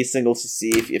every single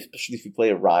CC, especially if you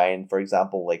play Ryan, for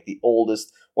example, like the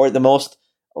oldest or the most,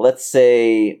 let's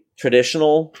say,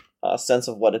 traditional sense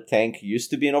of what a tank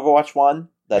used to be in Overwatch 1,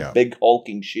 that big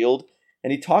hulking shield.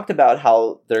 And he talked about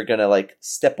how they're going to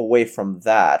step away from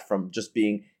that, from just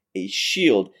being a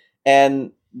shield.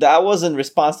 And that was in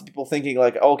response to people thinking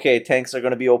okay, tanks are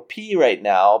going to be OP right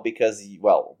now because,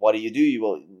 well, what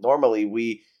do?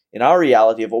 Normally in our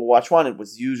reality of Overwatch 1, it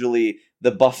was usually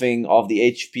the buffing of the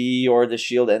HP or the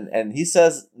shield. And he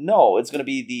says, no, it's going to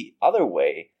be the other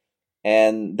way.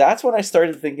 And that's when I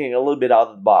started thinking a little bit out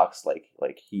of the box,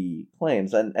 like he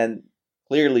claims. And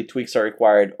clearly tweaks are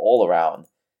required all around.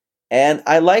 And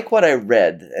I like what I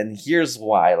read, and here's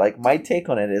why. My take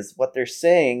on it is what they're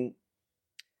saying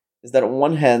is that on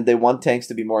one hand, they want tanks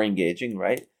to be more engaging,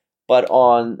 right? but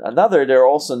on another, they're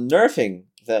also nerfing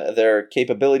their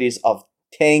capabilities of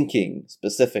tanking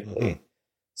specifically. Mm-hmm.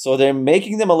 So they're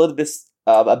making them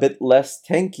a bit less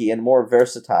tanky and more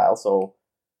versatile. So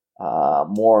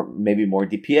maybe more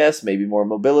DPS, maybe more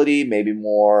mobility, maybe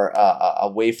more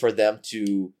a way for them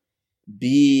to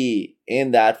be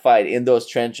in that fight, in those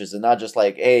trenches, and not just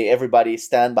like, hey, everybody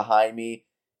stand behind me.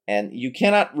 And you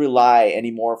cannot rely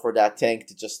anymore for that tank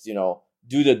to just,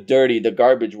 do the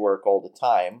garbage work all the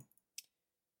time.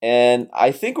 And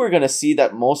I think we're going to see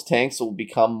that most tanks will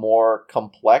become more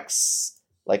complex,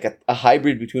 like a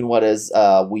hybrid between what is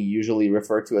we usually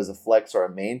refer to as a flex or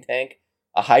a main tank.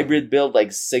 A hybrid build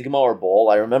like Sigma or Bull.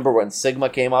 I remember when Sigma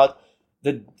came out,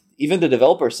 even the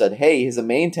developer said, hey, he's a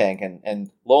main tank.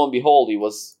 And lo and behold, he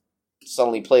was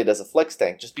suddenly played as a flex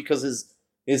tank just because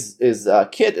his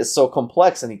kit is so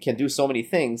complex and he can do so many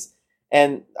things.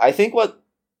 And I think what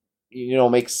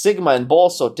makes Sigma and Bull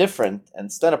so different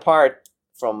and stand apart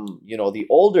from the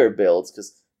older builds,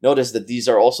 because notice that these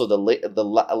are also the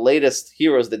latest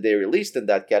heroes that they released in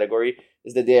that category,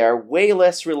 is that they are way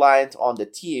less reliant on the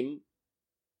team,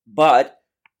 but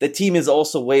the team is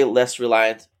also way less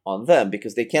reliant on them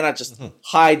because they cannot just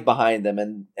hide behind them,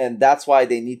 and that's why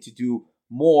they need to do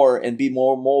more and be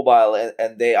more mobile,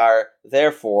 and they are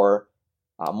therefore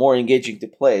more engaging to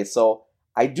play. So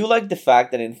I do like the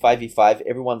fact that in 5v5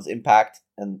 everyone's impact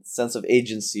and sense of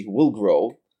agency will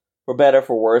grow, for better,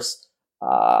 for worse.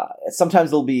 Sometimes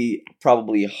it'll be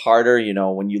probably harder,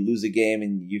 when you lose a game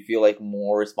and you feel like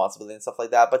more responsibility and stuff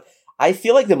like that. But I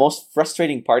feel like the most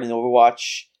frustrating part in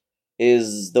Overwatch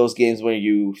is those games where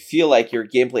you feel like your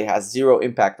gameplay has zero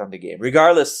impact on the game,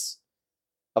 regardless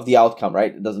of the outcome,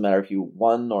 right? It doesn't matter if you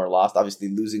won or lost. Obviously,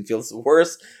 losing feels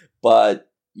worse,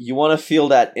 but you want to feel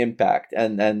that impact.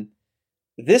 And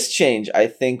this change, I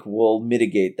think, will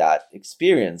mitigate that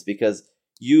experience because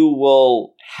you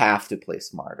will have to play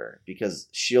smarter because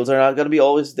shields are not going to be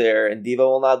always there, and D.Va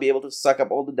will not be able to suck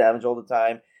up all the damage all the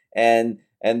time, and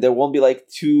there won't be like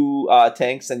two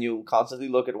tanks, and you'll constantly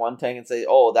look at one tank and say,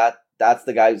 oh, that's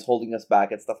the guy who's holding us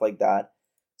back and stuff like that.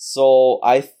 So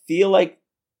I feel like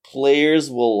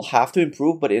players will have to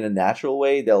improve, but in a natural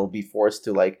way. They'll be forced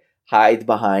to like hide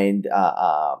behind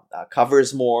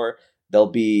covers more. They'll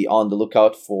be on the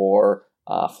lookout for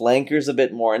flankers a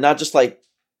bit more, and not just like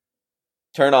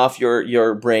turn off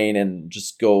your brain and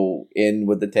just go in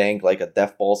with the tank like a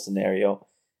death ball scenario.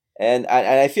 And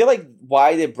I feel like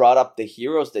why they brought up the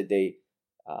heroes that they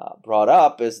brought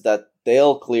up is that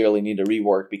they'll clearly need a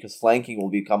rework because flanking will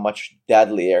become much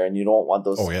deadlier, and you don't want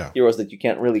those heroes that you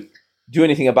can't really do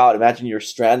anything about. Imagine you're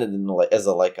stranded as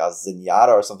a Zenyatta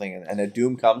or something, and a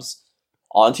Doom comes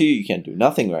onto you. You can't do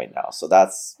nothing right now. So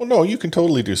that's... Well, no, you can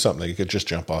totally do something. You could just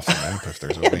jump off the map if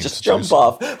there's a way. Just jump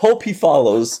off. Hope he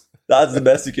follows. That's the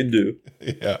best you can do.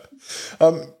 Yeah.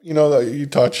 You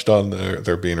touched on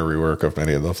there being a rework of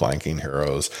many of the flanking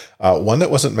heroes. One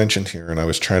that wasn't mentioned here, and I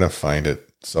was trying to find it,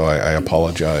 so I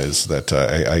apologize that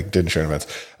I didn't share events.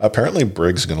 Apparently,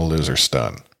 Brig's going to lose her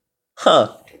stun.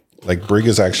 Huh. Like, Brig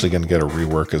is actually going to get a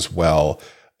rework as well.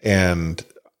 And,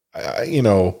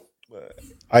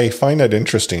 I find that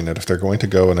interesting that if they're going to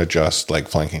go and adjust, like,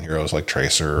 flanking heroes like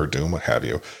Tracer or Doom, what have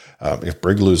you, if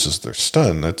Brig loses their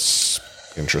stun, that's...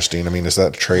 interesting. I mean, is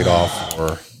that a trade-off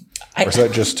or is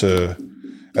that just to,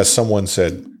 as someone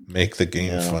said, make the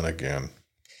game fun again?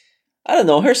 I don't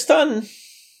know. Her stun,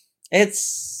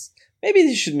 maybe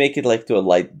they should make it like to a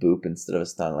light boop instead of a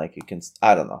stun. Like you can,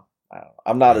 I don't know.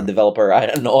 I'm not a developer. I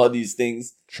don't know how these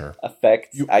things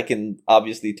affect. I can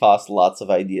obviously toss lots of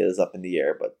ideas up in the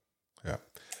air, but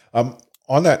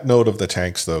on that note of the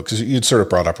tanks, though, because you'd sort of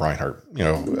brought up Reinhardt.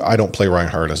 I don't play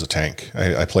Reinhardt as a tank.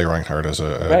 I play Reinhardt as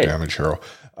a damage hero.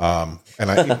 And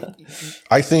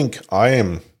I think I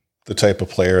am the type of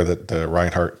player that the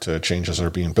Reinhardt changes are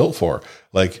being built for.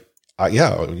 Like,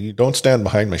 you don't stand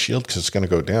behind my shield because it's going to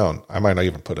go down. I might not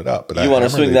even put it up. But you want to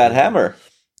swing that hammer.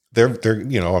 I'm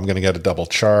going to get a double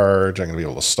charge. I'm going to be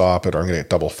able to stop it, or I'm going to get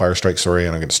double fire strike. And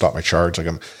I'm going to stop my charge. Like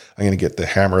I'm going to get the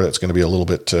hammer that's going to be a little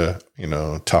bit,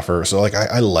 tougher. So like,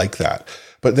 I like that.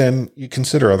 But then you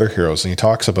consider other heroes, and he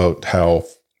talks about how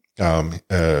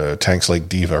tanks like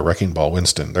D.Va, Wrecking Ball,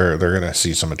 Winston, they're going to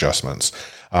see some adjustments.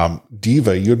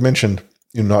 D.Va, you had mentioned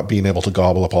not being able to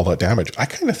gobble up all that damage. I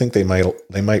kind of think they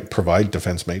might provide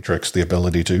Defense Matrix the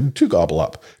ability to gobble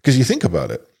up, because you think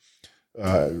about it.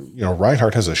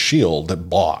 Reinhardt has a shield that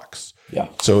blocks. Yeah.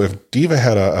 So if D.Va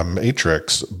had a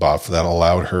matrix buff that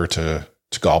allowed her to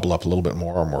gobble up a little bit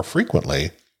more or more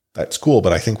frequently, that's cool.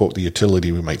 But I think what the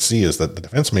utility we might see is that the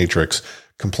defense matrix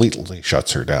completely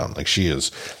shuts her down. Like she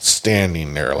is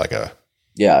standing there like a...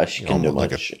 Yeah, she can do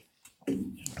much.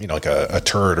 like a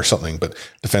turret or something. But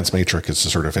Defense Matrix is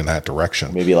sort of in that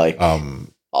direction. Maybe like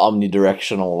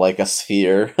omnidirectional, like a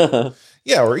sphere.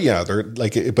 They're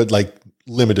like, but like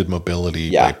limited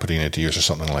mobility by putting it to use or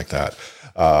something like that.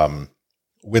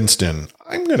 Winston,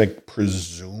 I'm going to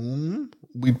presume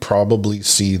we'd probably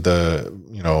see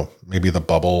maybe the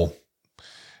bubble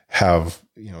have,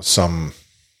 some,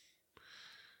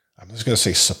 I'm just going to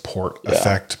say support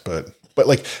effect, but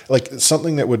like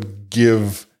something that would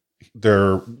give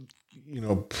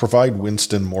provide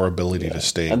Winston more ability to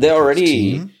stay. And they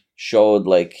already showed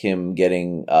like him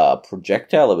getting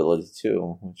projectile ability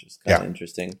too, which is kind of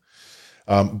interesting.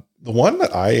 The one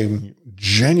that I am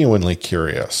genuinely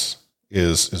curious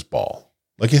is Ball.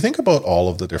 Like, you think about all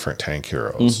of the different tank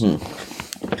heroes.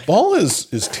 Mm-hmm. Ball is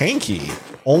tanky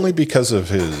only because of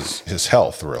his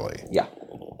health, really. Yeah.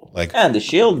 Like, and the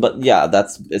shield, but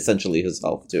that's essentially his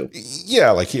health too.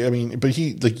 Yeah, with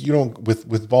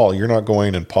Ball, you're not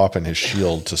going and popping his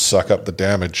shield to suck up the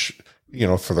damage,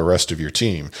 for the rest of your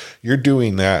team. You're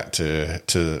doing that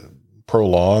to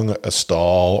prolong a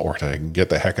stall or to get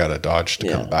the heck out of dodge to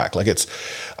come back. Like,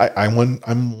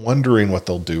 I'm wondering what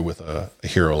they'll do with a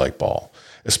hero like Ball,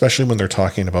 especially when they're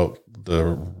talking about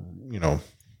the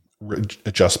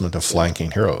adjustment of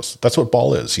flanking heroes. That's what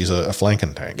Ball is. He's a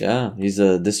flanking tank. Yeah, he's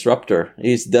a disruptor.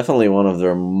 He's definitely one of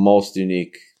their most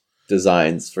unique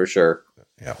designs for sure.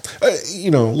 Yeah, a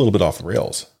little bit off the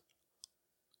rails.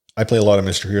 I play a lot of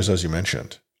Mr. Heroes, as you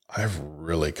mentioned. I've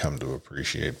really come to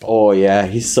appreciate Ball. Oh yeah,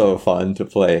 he's so fun to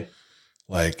play.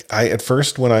 Like, at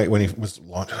first when he was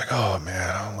launched, like, oh man,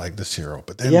 I don't like this hero.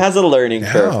 But then he has a learning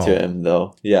curve to him,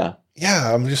 though. Yeah.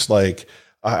 Yeah, I'm just like,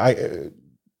 I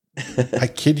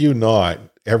kid you not.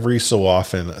 Every so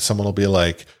often, someone will be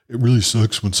like, "It really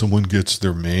sucks when someone gets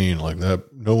their main like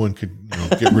that. No one could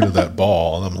get rid of that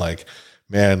Ball." And I'm like,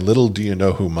 man, little do you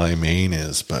know who my main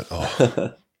is. But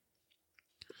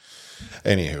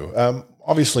anywho,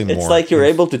 obviously more. It's like you're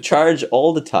able to charge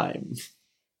all the time.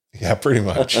 Yeah, pretty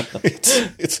much.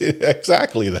 it's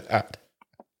exactly that.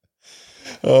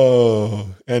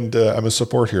 Oh, and I'm a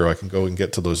support hero. I can go and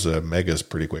get to those megas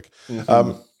pretty quick.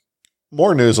 Mm-hmm.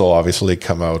 More news will obviously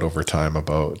come out over time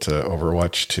about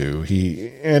Overwatch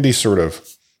 2. Andy sort of,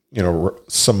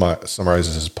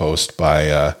 summarizes his post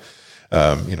by,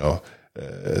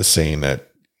 saying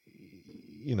that,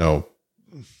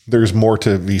 there's more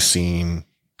to be seen.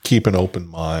 Keep an open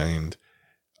mind.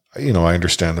 I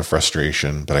understand the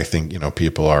frustration, but I think,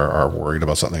 people are worried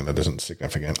about something that isn't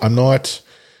significant. I'm not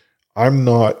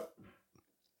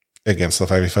against the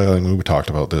 5v5. I mean, we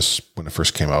talked about this when it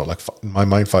first came out. Like, in my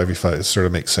mind, 5v5 sort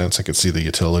of makes sense. I could see the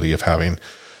utility of having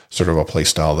sort of a play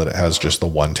style that it has just the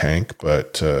one tank,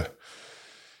 but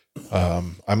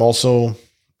I'm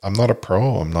not a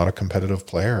pro. I'm not a competitive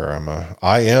player.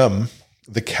 I am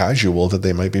the casual that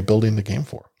they might be building the game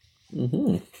for.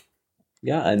 Mm-hmm.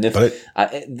 Yeah, and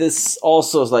this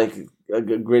also is like a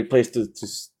great place to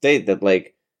state that,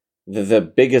 like, the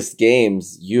biggest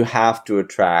games, you have to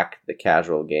attract the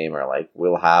casual gamer. Like,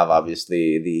 we'll have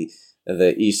obviously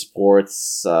the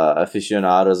esports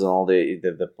aficionados and all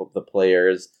the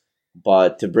players,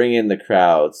 but to bring in the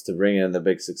crowds, to bring in the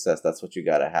big success, that's what you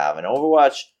got to have. And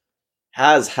Overwatch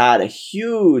has had a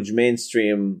huge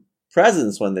mainstream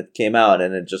presence when it came out,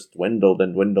 and it just dwindled,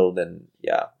 and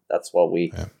that's what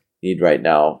we need right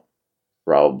now,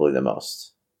 probably the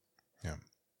most. Yeah,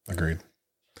 agreed.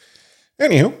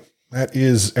 Anywho, that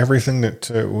is everything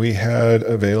that we had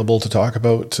available to talk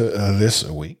about this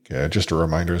week. Just a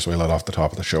reminder, as we let off the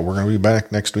top of the show, we're going to be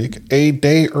back next week a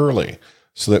day early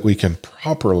so that we can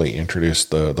properly introduce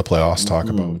the playoffs, talk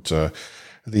about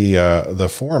the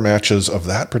 4 matches of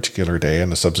that particular day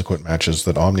and the subsequent matches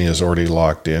that Omni has already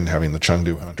locked in, having the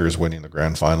Chengdu Hunters winning the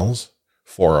grand finals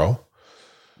 4-0.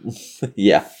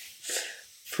 Yeah,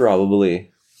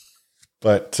 probably.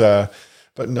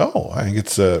 But no, I think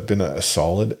it's been a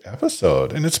solid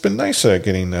episode, and it's been nice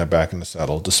getting back in the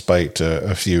saddle, despite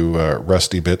a few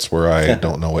rusty bits where I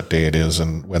don't know what day it is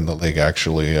and when the league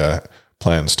actually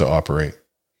plans to operate.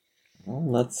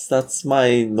 Well, that's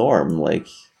my norm. Like,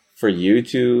 for you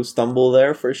to stumble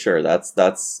there, for sure,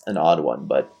 that's an odd one,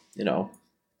 but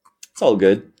it's all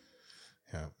good.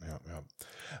 Yeah.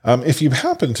 If you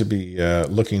happen to be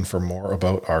looking for more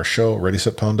about our show,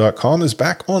 ReadySetPound.com is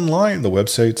back online. The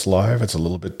website's live. It's a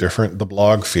little bit different. The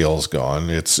blog feels gone.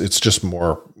 It's just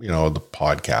more, the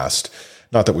podcast.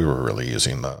 Not that we were really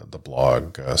using the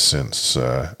blog since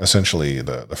essentially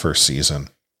the first season.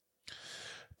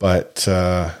 But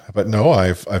no,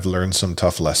 I've learned some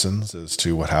tough lessons as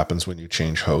to what happens when you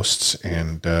change hosts,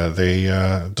 and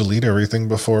they delete everything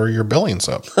before your billing's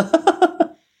up.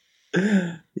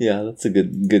 Yeah, that's a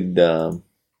good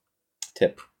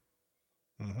tip.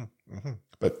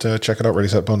 But check it out,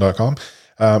 readysetpwn.com.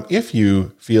 If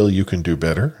you feel you can do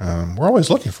better, we're always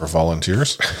looking for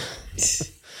volunteers.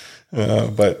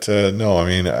 But no, I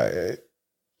mean,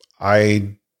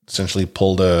 I essentially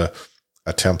pulled a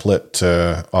template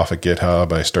off of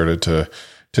GitHub. I started to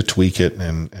tweak it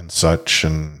and such,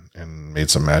 and made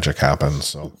some magic happen.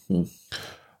 So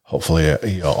hopefully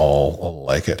you all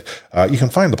like it. You can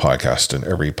find the podcast in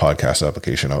every podcast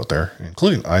application out there,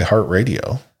 including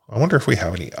iHeartRadio. I wonder if we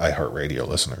have any iHeartRadio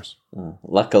listeners.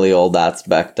 Luckily, all that's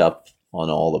backed up on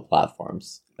all the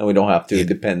platforms, and we don't have to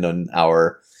depend on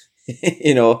our,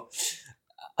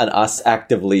 on us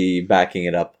actively backing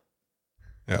it up.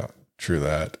 Yeah, true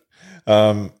that.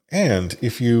 And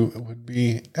if you would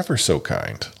be ever so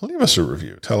kind, leave us a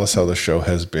review. Tell us how the show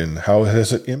has been. How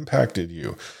has it impacted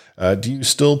you? Do you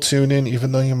still tune in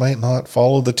even though you might not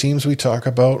follow the teams we talk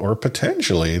about, or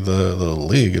potentially the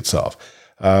league itself?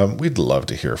 We'd love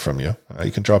to hear from you.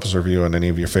 You can drop us a review on any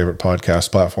of your favorite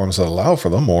podcast platforms that allow for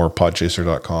them, or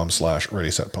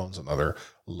podchaser.com/readysetpwns, another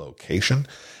location.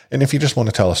 And if you just want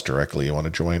to tell us directly, you want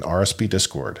to join RSP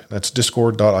Discord, that's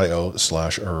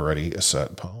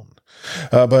discord.io/readysetpwn.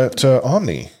 But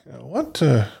Omni,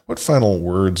 what final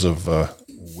words of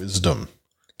wisdom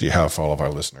do you have for all of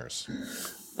our listeners?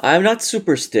 I'm not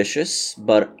superstitious,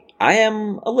 but I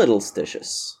am a little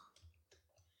stitious.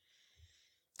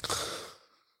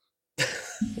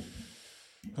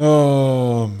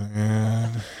 Oh,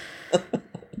 man.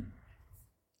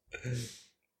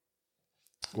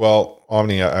 Well,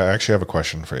 Omni, I actually have a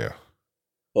question for you.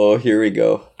 Oh, here we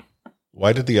go.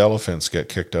 Why did the elephants get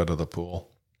kicked out of the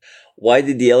pool? Why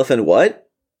did the elephant what?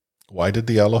 Why did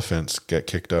the elephants get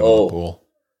kicked out of the pool?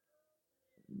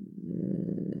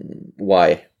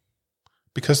 Why?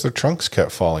 Because their trunks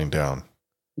kept falling down.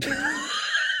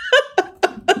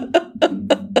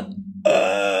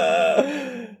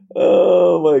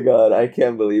 Oh my god, I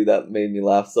can't believe that made me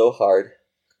laugh so hard.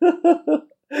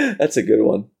 That's a good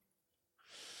one.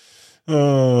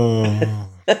 Oh.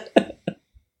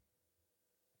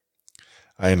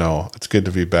 I know. It's good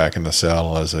to be back in the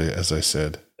saddle, as I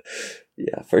said.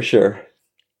 Yeah, for sure.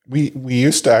 We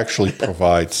used to actually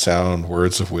provide sound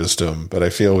words of wisdom, but I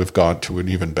feel we've gone to an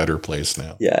even better place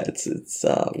now. Yeah, it's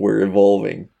we're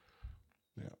evolving.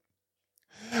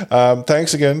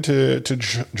 Thanks again to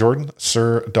Jordan,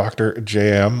 Sir Dr.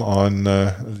 JM, on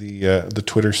the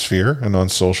Twitter sphere and on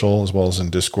social, as well as in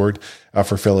Discord,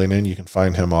 for filling in. You can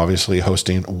find him obviously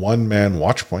hosting One Man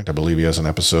Watchpoint. I believe he has an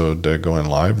episode going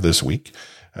live this week,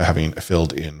 having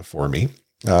filled in for me.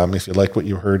 If you liked what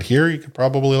you heard here, you could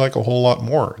probably like a whole lot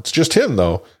more. It's just him,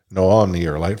 though. No Omni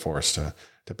or Light Force to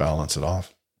balance it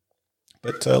off.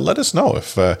 But let us know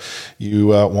if you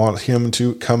want him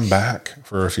to come back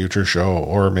for a future show,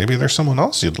 or maybe there's someone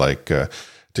else you'd like to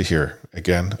hear.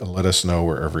 Again, let us know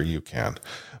wherever you can.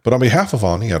 But on behalf of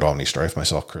Omni at Omni Strife,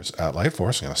 myself, Chris at Light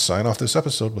Force, I'm going to sign off this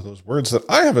episode with those words that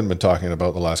I haven't been talking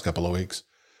about the last couple of weeks.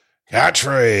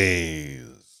 Catchphrase.